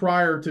calling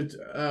Pryor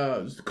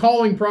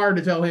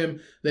to tell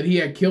him that he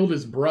had killed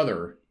his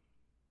brother.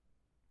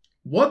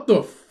 What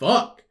the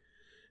fuck?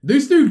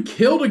 This dude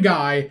killed a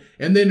guy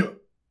and then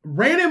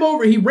ran him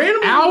over. He ran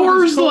him over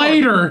Hours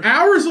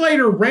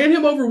later, ran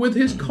him over with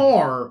his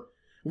car,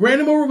 ran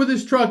him over with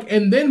his truck,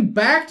 and then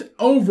backed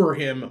over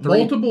him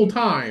multiple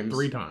times.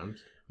 3 times.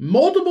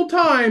 Multiple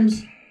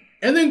times.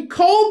 And then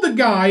called the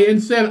guy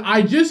and said,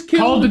 I just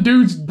killed... Called the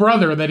dude's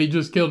brother that he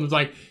just killed and was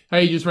like,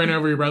 hey, you just ran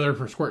over your brother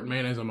for squirting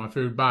mayonnaise on my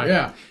food. Bye.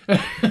 Yeah.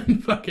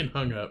 And fucking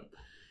hung up.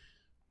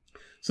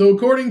 So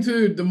according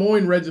to Des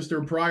Moines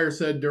Register, Pryor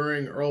said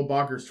during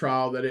Erlbacher's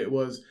trial that it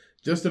was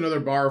just another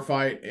bar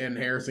fight in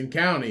Harrison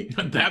County.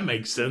 That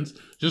makes sense.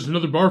 Just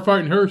another bar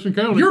fight in Harrison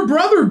County. Your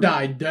brother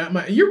died,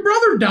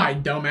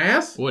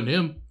 dumbass. Wasn't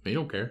him. He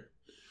don't care.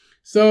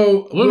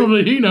 So... Little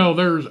did he know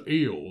there's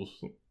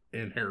eels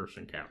in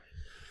Harrison County.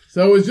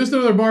 So it was just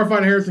another bar fight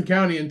in Harrison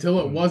County until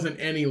it wasn't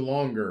any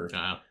longer.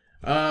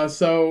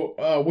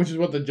 Which is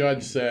what the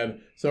judge said.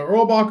 So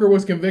Erlbacher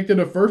was convicted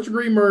of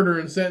first-degree murder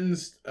and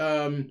sentenced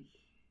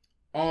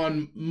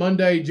on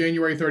Monday,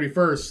 January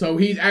 31st. So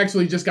he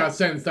actually just got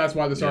sentenced. That's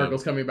why this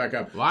article's coming back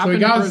up. So he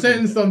got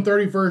sentenced on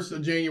 31st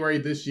of January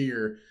this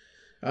year.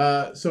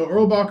 So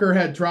Erlbacher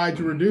had tried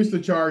to reduce the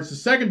charge to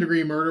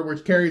second-degree murder,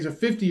 which carries a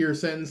 50-year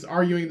sentence,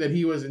 arguing that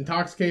he was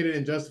intoxicated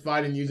and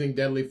justified in using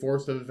deadly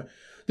force to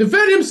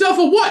defend himself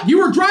of what? You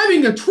were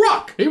driving a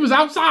truck. He was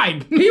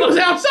outside. He was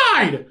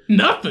outside.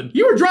 Nothing.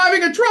 You were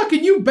driving a truck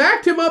and you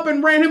backed him up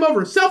and ran him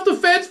over.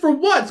 Self-defense for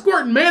what?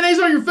 Squirting mayonnaise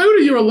on your food?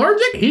 Are you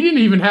allergic? He didn't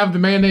even have the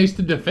mayonnaise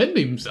to defend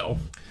himself.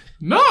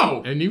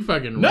 No. And you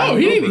fucking No,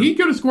 he didn't. He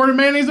could have squirted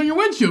mayonnaise on your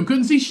windshield.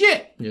 Couldn't see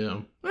shit.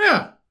 Yeah.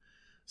 Yeah.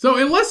 So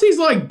unless he's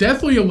like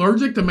deathly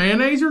allergic to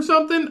mayonnaise or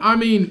something, I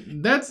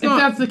mean, that's not... If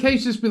that's the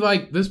case, just be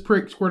like, this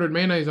prick squirted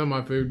mayonnaise on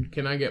my food.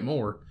 Can I get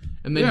more?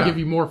 And then give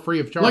you more free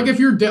of charge. Like if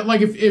you're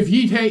if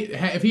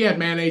he had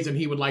mayonnaise and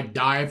he would like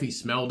die if he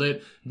smelled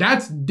it,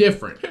 that's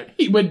different.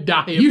 He would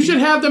die. You should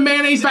have the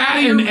mayonnaise fat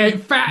out of and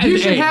egg, fat You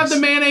and should eggs. have the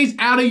mayonnaise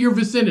out of your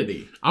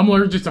vicinity. I'm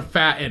allergic to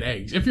fat and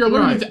eggs. If you're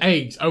allergic to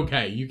eggs,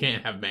 okay, you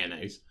can't have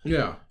mayonnaise.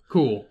 Yeah.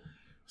 Cool.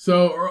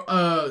 So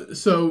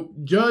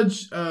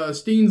Judge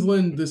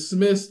Steensland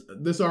dismissed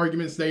this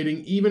argument,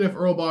 stating even if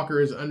Erlbacher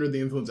is under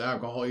the influence of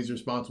alcohol, he's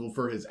responsible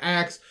for his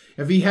acts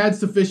if he had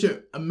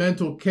sufficient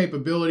mental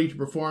capability to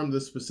perform the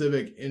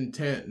specific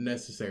intent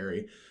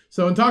necessary.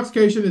 So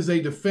intoxication is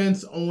a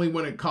defense only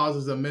when it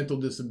causes a mental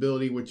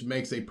disability, which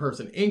makes a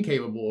person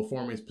incapable of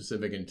forming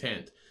specific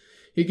intent.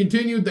 He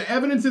continued, the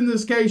evidence in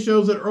this case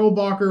shows that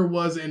Erlbacher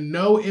was in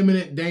no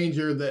imminent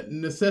danger that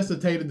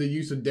necessitated the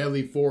use of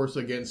deadly force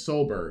against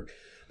Solberg.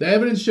 The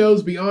evidence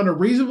shows beyond a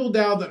reasonable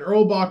doubt that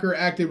Erlbacher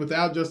acted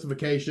without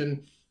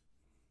justification.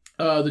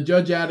 The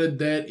judge added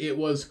that it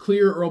was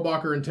clear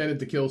Erlbacher intended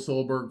to kill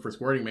Solberg for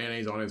squirting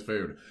mayonnaise on his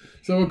food.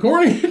 So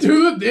according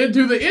to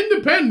the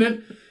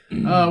Independent,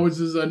 which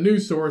is a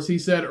news source, he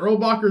said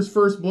Erlbacher's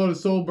first blow to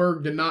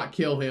Solberg did not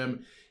kill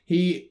him.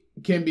 He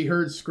can be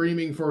heard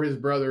screaming for his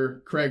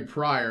brother, Craig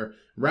Pryor.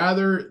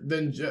 Rather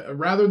than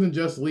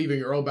just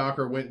leaving, Earl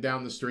Bowker went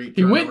down the street.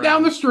 He went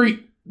down the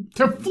street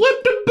to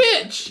flip the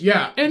bitch.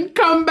 Yeah. And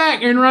come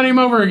back and run him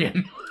over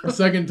again. A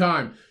second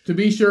time. To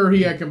be sure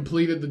he had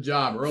completed the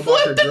job. Earl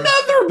Flipped Bowker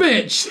another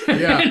bitch.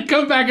 Yeah. And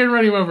come back and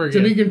run him over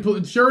again. To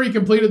be sure he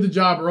completed the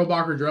job, Earl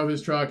Bowker drove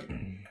his truck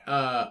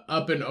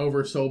up and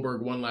over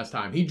Solberg one last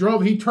time. He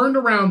turned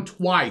around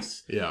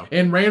twice. Yeah.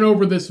 And ran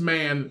over this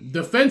man,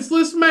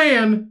 defenseless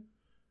man,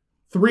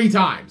 3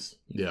 times.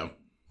 Yeah.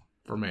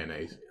 For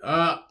mayonnaise.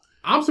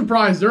 I'm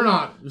surprised they're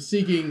not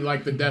seeking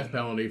like the death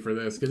penalty for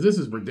this, because this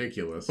is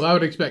ridiculous. Well, I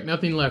would expect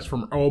nothing less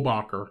from Earl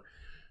Bowker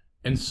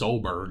and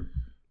Solberg.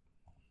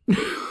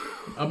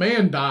 A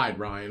man died,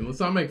 Ryan. Let's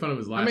not make fun of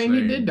his last name.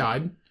 He did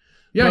die.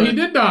 Yeah, but... he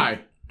did die.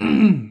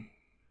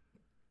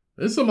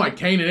 This is some like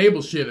Cain and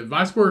Abel shit. If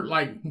I squirt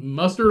like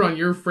mustard on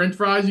your french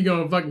fries, you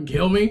gonna fucking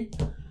kill me?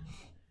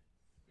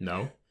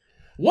 No.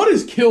 What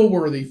is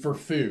kill-worthy for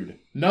food?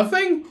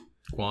 Nothing?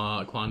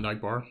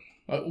 Klondike bar.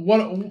 What?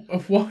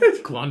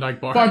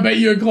 Klondike bar. If I bet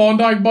you a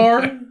Klondike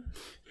bar?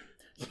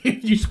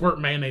 If you squirt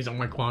mayonnaise on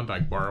my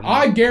Klondike bar,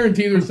 I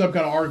guarantee there's some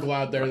kind of article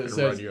out there that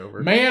says,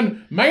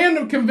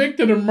 man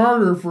convicted of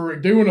murder for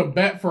doing a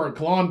bet for a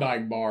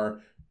Klondike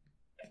bar.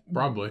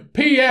 Probably.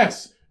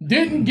 P.S.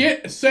 Didn't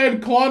get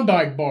said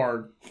Klondike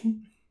bar.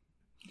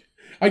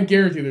 I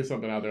guarantee there's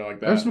something out there like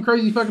that. There's some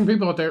crazy fucking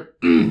people out there.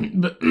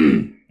 But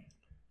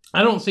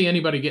I don't see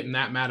anybody getting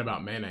that mad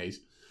about mayonnaise.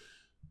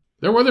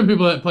 There were other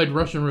people that played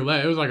Russian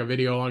roulette. It was like a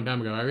video a long time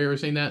ago. Have you ever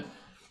seen that?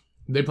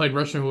 They played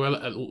Russian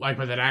roulette like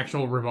with an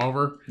actual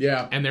revolver.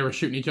 Yeah. And they were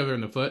shooting each other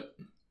in the foot.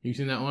 You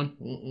seen that one?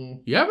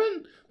 Mm-mm. You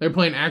haven't? They were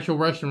playing actual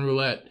Russian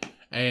roulette.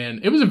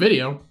 And it was a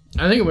video.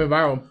 I think it went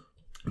viral.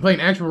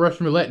 Playing actual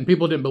Russian roulette. And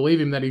people didn't believe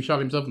him that he shot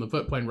himself in the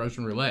foot playing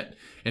Russian roulette.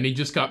 And he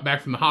just got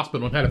back from the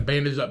hospital and had a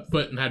bandaged up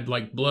foot and had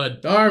like blood.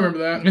 Oh, I remember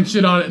that. And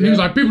shit on it. And he was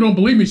like, people don't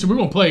believe me, so we're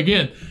going to play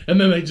again.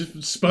 And then they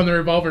just spun the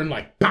revolver and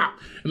like, pop.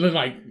 And then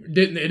like,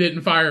 it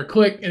didn't fire,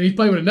 click. And he's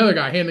playing with another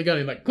guy, handing the gun.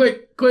 And he's like,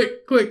 click,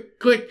 click, click,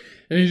 click.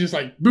 And he's just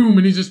like, boom.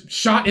 And he just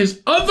shot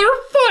his other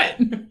foot.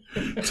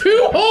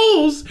 2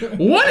 holes, 1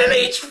 in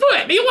each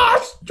foot. He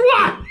lost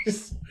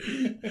twice.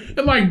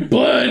 And like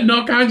blood and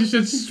all kinds of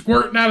shit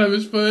squirting out of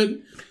his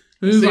foot.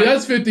 See, like,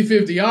 that's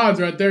 50-50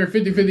 odds right there.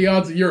 50-50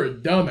 odds that you're a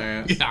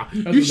dumbass. Yeah,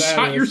 that's you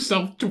shot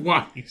yourself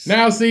twice.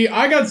 Now, see,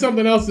 I got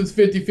something else that's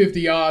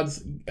 50-50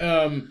 odds,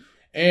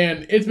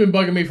 and it's been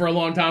bugging me for a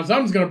long time, so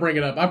I'm just going to bring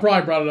it up. I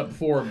probably brought it up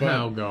before, but...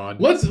 Oh,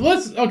 God. Let's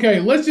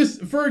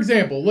just, for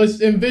example, let's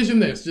envision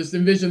this. Just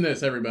envision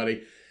this,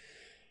 everybody.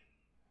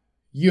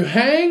 You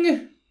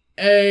hang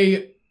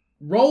a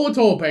roll of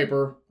toilet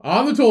paper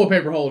on the toilet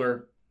paper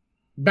holder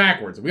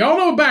backwards. We all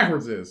know what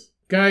backwards is,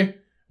 okay?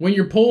 When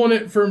you're pulling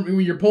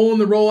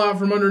the roll out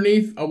from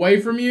underneath,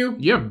 away from you.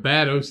 You have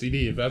bad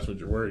OCD if that's what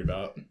you're worried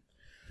about.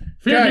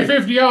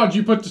 50-50 odds,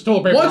 you put the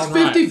toilet paper What's on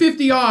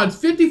 50-50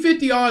 odds?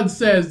 50-50 odds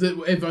says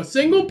that if a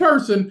single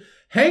person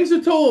hangs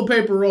a toilet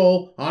paper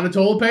roll on a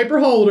toilet paper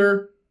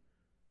holder,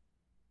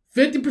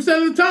 50%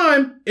 of the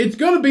time, it's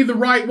going to be the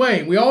right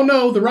way. We all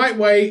know the right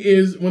way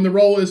is when the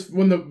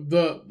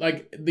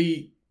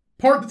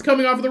part that's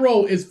coming off of the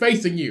roll is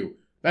facing you.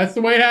 That's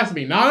the way it has to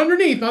be. Not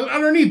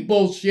underneath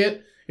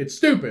bullshit. It's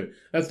stupid.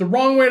 That's the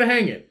wrong way to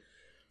hang it.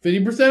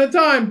 50% of the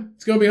time,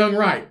 it's going to be hung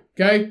right.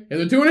 Okay? In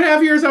the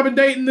 2.5 years I've been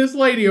dating this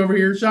lady over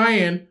here,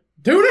 Cheyenne,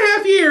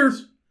 2.5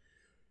 years,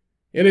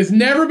 it has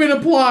never been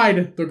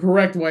applied the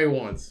correct way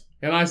once.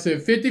 And I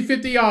said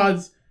 50-50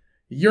 odds,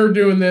 you're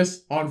doing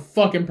this on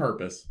fucking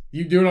purpose.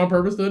 You do it on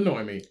purpose to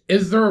annoy me.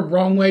 Is there a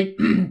wrong way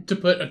to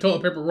put a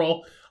toilet paper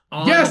roll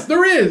on? Yes,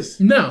 there is.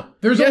 No,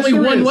 there's only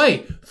one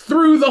way.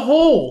 Through the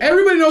hole.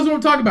 Everybody knows what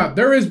I'm talking about.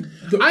 There is...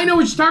 I know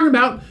what you're talking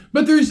about,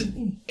 but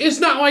it's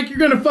not like you're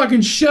going to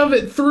fucking shove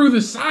it through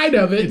the side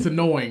of it. It's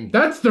annoying.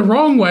 That's the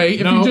wrong way.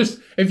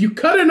 If you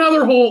cut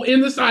another hole in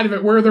the side of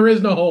it where there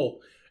is no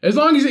hole, as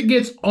long as it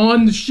gets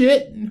on the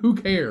shit, who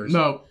cares?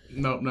 No.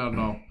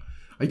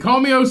 You call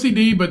me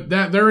OCD, but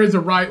there is a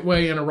right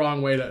way and a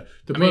wrong way to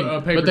put a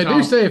paper But they towel,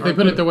 do say if they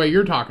put it the way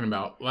you're talking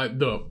about, like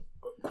the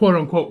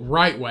quote-unquote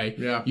right way,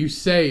 yeah, you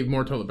save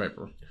more toilet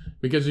paper.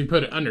 Because if you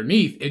put it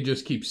underneath, it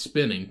just keeps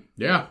spinning.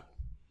 Yeah.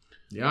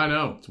 Yeah, I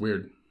know. It's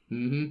weird.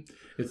 Mm-hmm.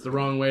 It's the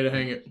wrong way to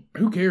hang it.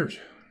 Who cares?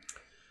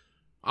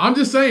 I'm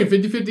just saying,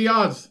 50-50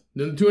 odds.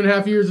 In the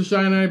 2.5 years that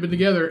Cheyenne and I have been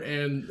together,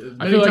 and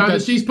I feel like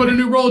that she's put a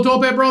new roll of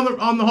toilet paper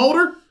on the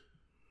holder,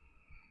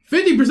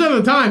 50%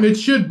 of the time it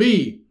should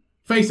be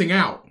facing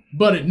out,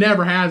 but it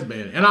never has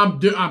been.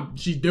 And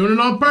she's doing it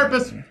on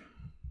purpose.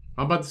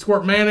 I'm about to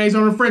squirt mayonnaise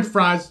on her French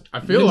fries. I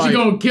feel like she's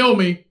gonna kill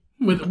me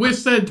with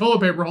said toilet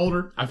paper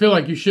holder. I feel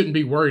like you shouldn't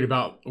be worried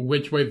about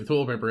which way the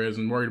toilet paper is,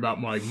 and worried about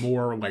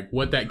more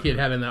what that kid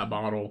had in that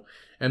bottle,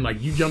 and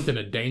like you jumped in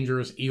a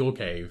dangerous eel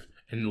cave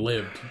and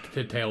lived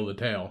to tell the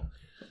tale.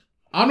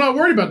 I'm not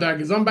worried about that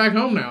because I'm back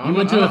home now. I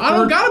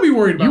don't gotta be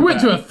worried about that. You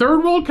went to a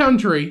third world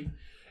country,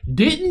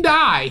 didn't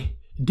die,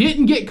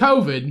 didn't get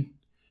COVID,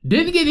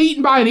 didn't get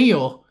eaten by an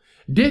eel,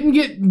 didn't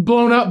get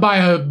blown up by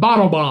a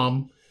bottle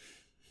bomb,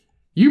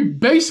 You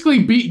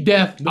basically beat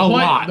death a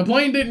lot. The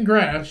plane didn't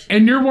crash.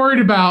 And you're worried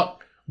about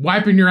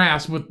wiping your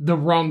ass with the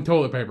wrong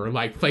toilet paper,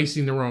 like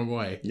facing the wrong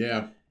way.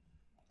 Yeah.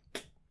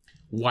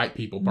 White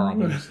people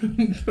problems.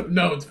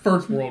 No, it's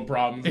first world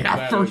problems.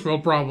 Yeah, first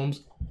world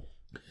problems.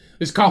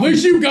 This At coffee.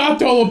 least you got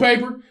toilet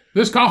paper.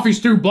 This coffee's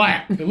too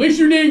black. At least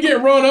you didn't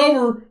get run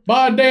over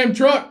by a damn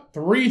truck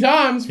 3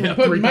 times for putting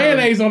 3 times.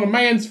 mayonnaise on a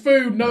man's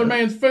food, another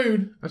man's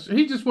food.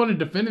 He just wanted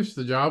to finish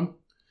the job.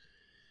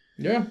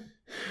 Yeah.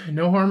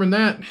 No harm in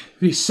that.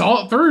 He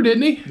saw it through,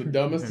 didn't he? The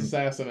dumbest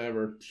assassin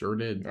ever. Sure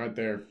did. Right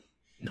there.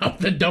 Not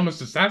the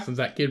dumbest assassin's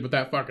that kid with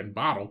that fucking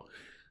bottle.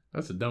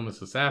 That's the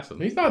dumbest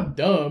assassin. He's not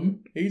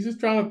dumb. He's just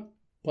trying to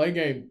play a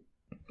game.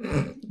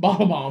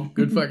 Bottle bomb.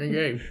 Good fucking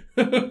game.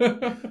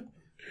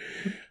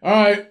 All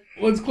right.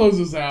 Let's close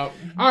this out.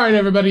 All right,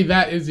 everybody,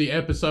 that is the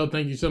episode.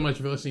 Thank you so much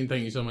for listening.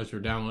 Thank you so much for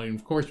downloading.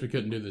 Of course, we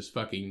couldn't do this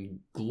fucking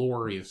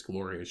glorious,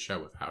 glorious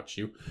show without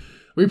you.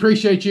 We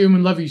appreciate you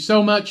and love you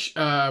so much.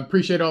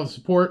 Appreciate all the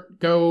support.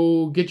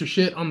 Go get your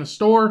shit on the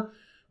store.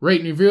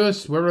 Rate and review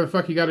us, whatever the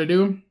fuck you got to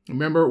do.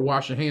 Remember,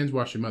 wash your hands,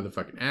 wash your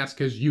motherfucking ass,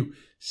 because you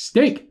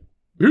stink.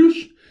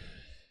 Bitch.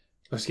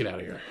 Let's get out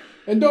of here.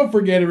 And don't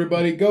forget,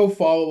 everybody, go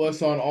follow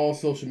us on all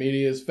social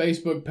medias.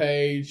 Facebook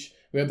page.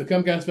 We have the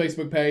Comcast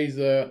Facebook page,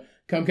 the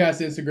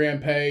Comcast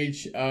Instagram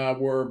page,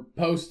 where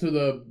posts to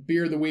the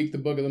Beer of the Week, the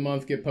Book of the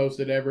Month get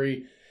posted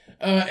every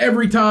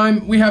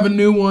time we have a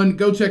new one.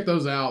 Go check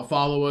those out.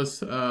 Follow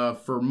us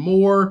for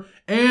more.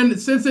 And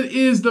since it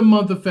is the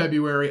month of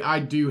February, I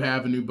do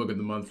have a new Book of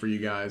the Month for you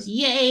guys.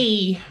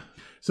 Yay!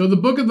 So the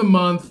Book of the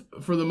Month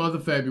for the month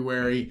of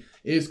February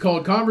is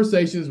called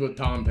Conversations with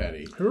Tom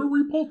Petty.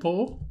 Harry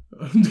Potter.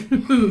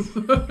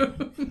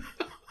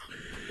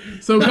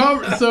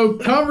 So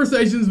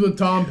Conversations with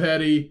Tom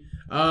Petty.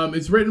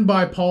 It's written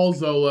by Paul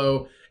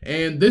Zolo,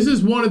 and this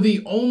is one of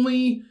the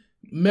only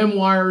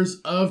memoirs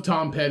of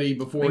Tom Petty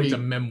before It's a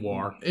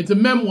memoir. It's a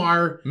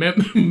memoir.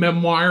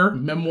 Memoir.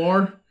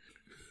 Memoir.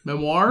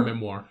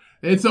 Memoir.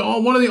 It's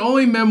one of the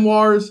only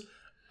memoirs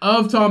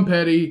of Tom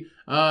Petty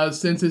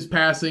since his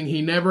passing.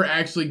 He never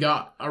actually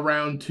got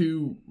around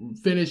to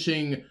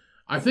finishing.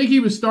 I think he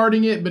was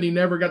starting it, but he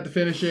never got to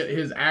finish it.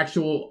 His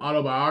actual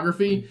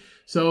autobiography.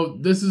 So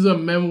this is a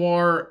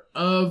memoir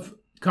of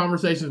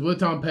Conversations with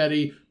Tom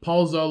Petty,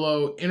 Paul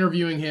Zolo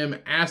interviewing him,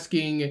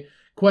 asking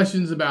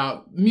questions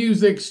about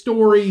music,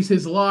 stories,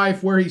 his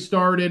life, where he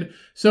started.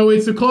 So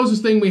it's the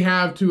closest thing we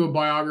have to a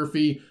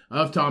biography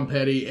of Tom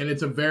Petty, and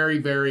it's a very,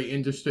 very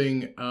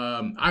interesting.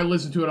 I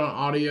listened to it on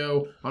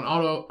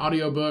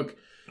audiobook.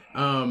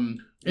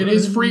 It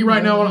is free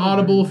right now on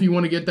Audible. If you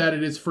want to get that,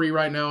 it is free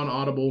right now on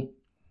Audible.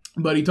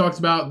 But he talks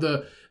about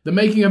the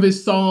making of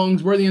his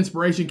songs, where the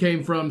inspiration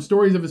came from,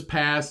 stories of his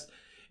past.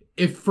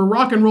 If for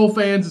rock and roll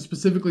fans, and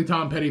specifically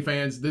Tom Petty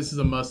fans, this is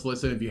a must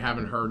listen. If you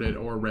haven't heard it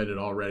or read it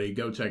already,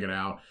 go check it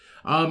out.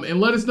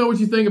 And let us know what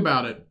you think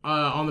about it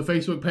on the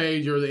Facebook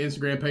page or the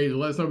Instagram page.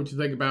 Let us know what you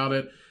think about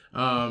it.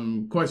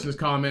 Questions,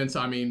 comments.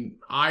 I mean,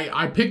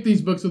 I picked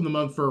these books of the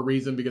month for a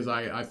reason because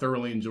I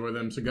thoroughly enjoy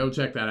them. So go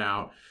check that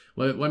out.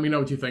 Let me know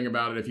what you think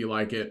about it if you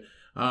like it.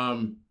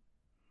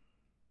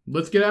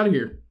 Let's get out of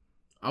here.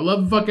 I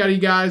love the fuck out of you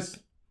guys.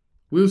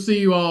 We'll see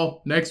you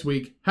all next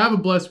week. Have a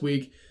blessed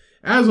week.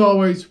 As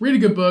always, read a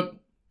good book,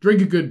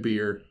 drink a good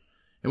beer.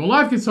 And when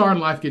life gets hard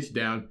and life gets you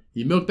down,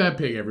 you milk that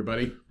pig,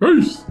 everybody.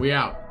 Peace. We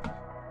out.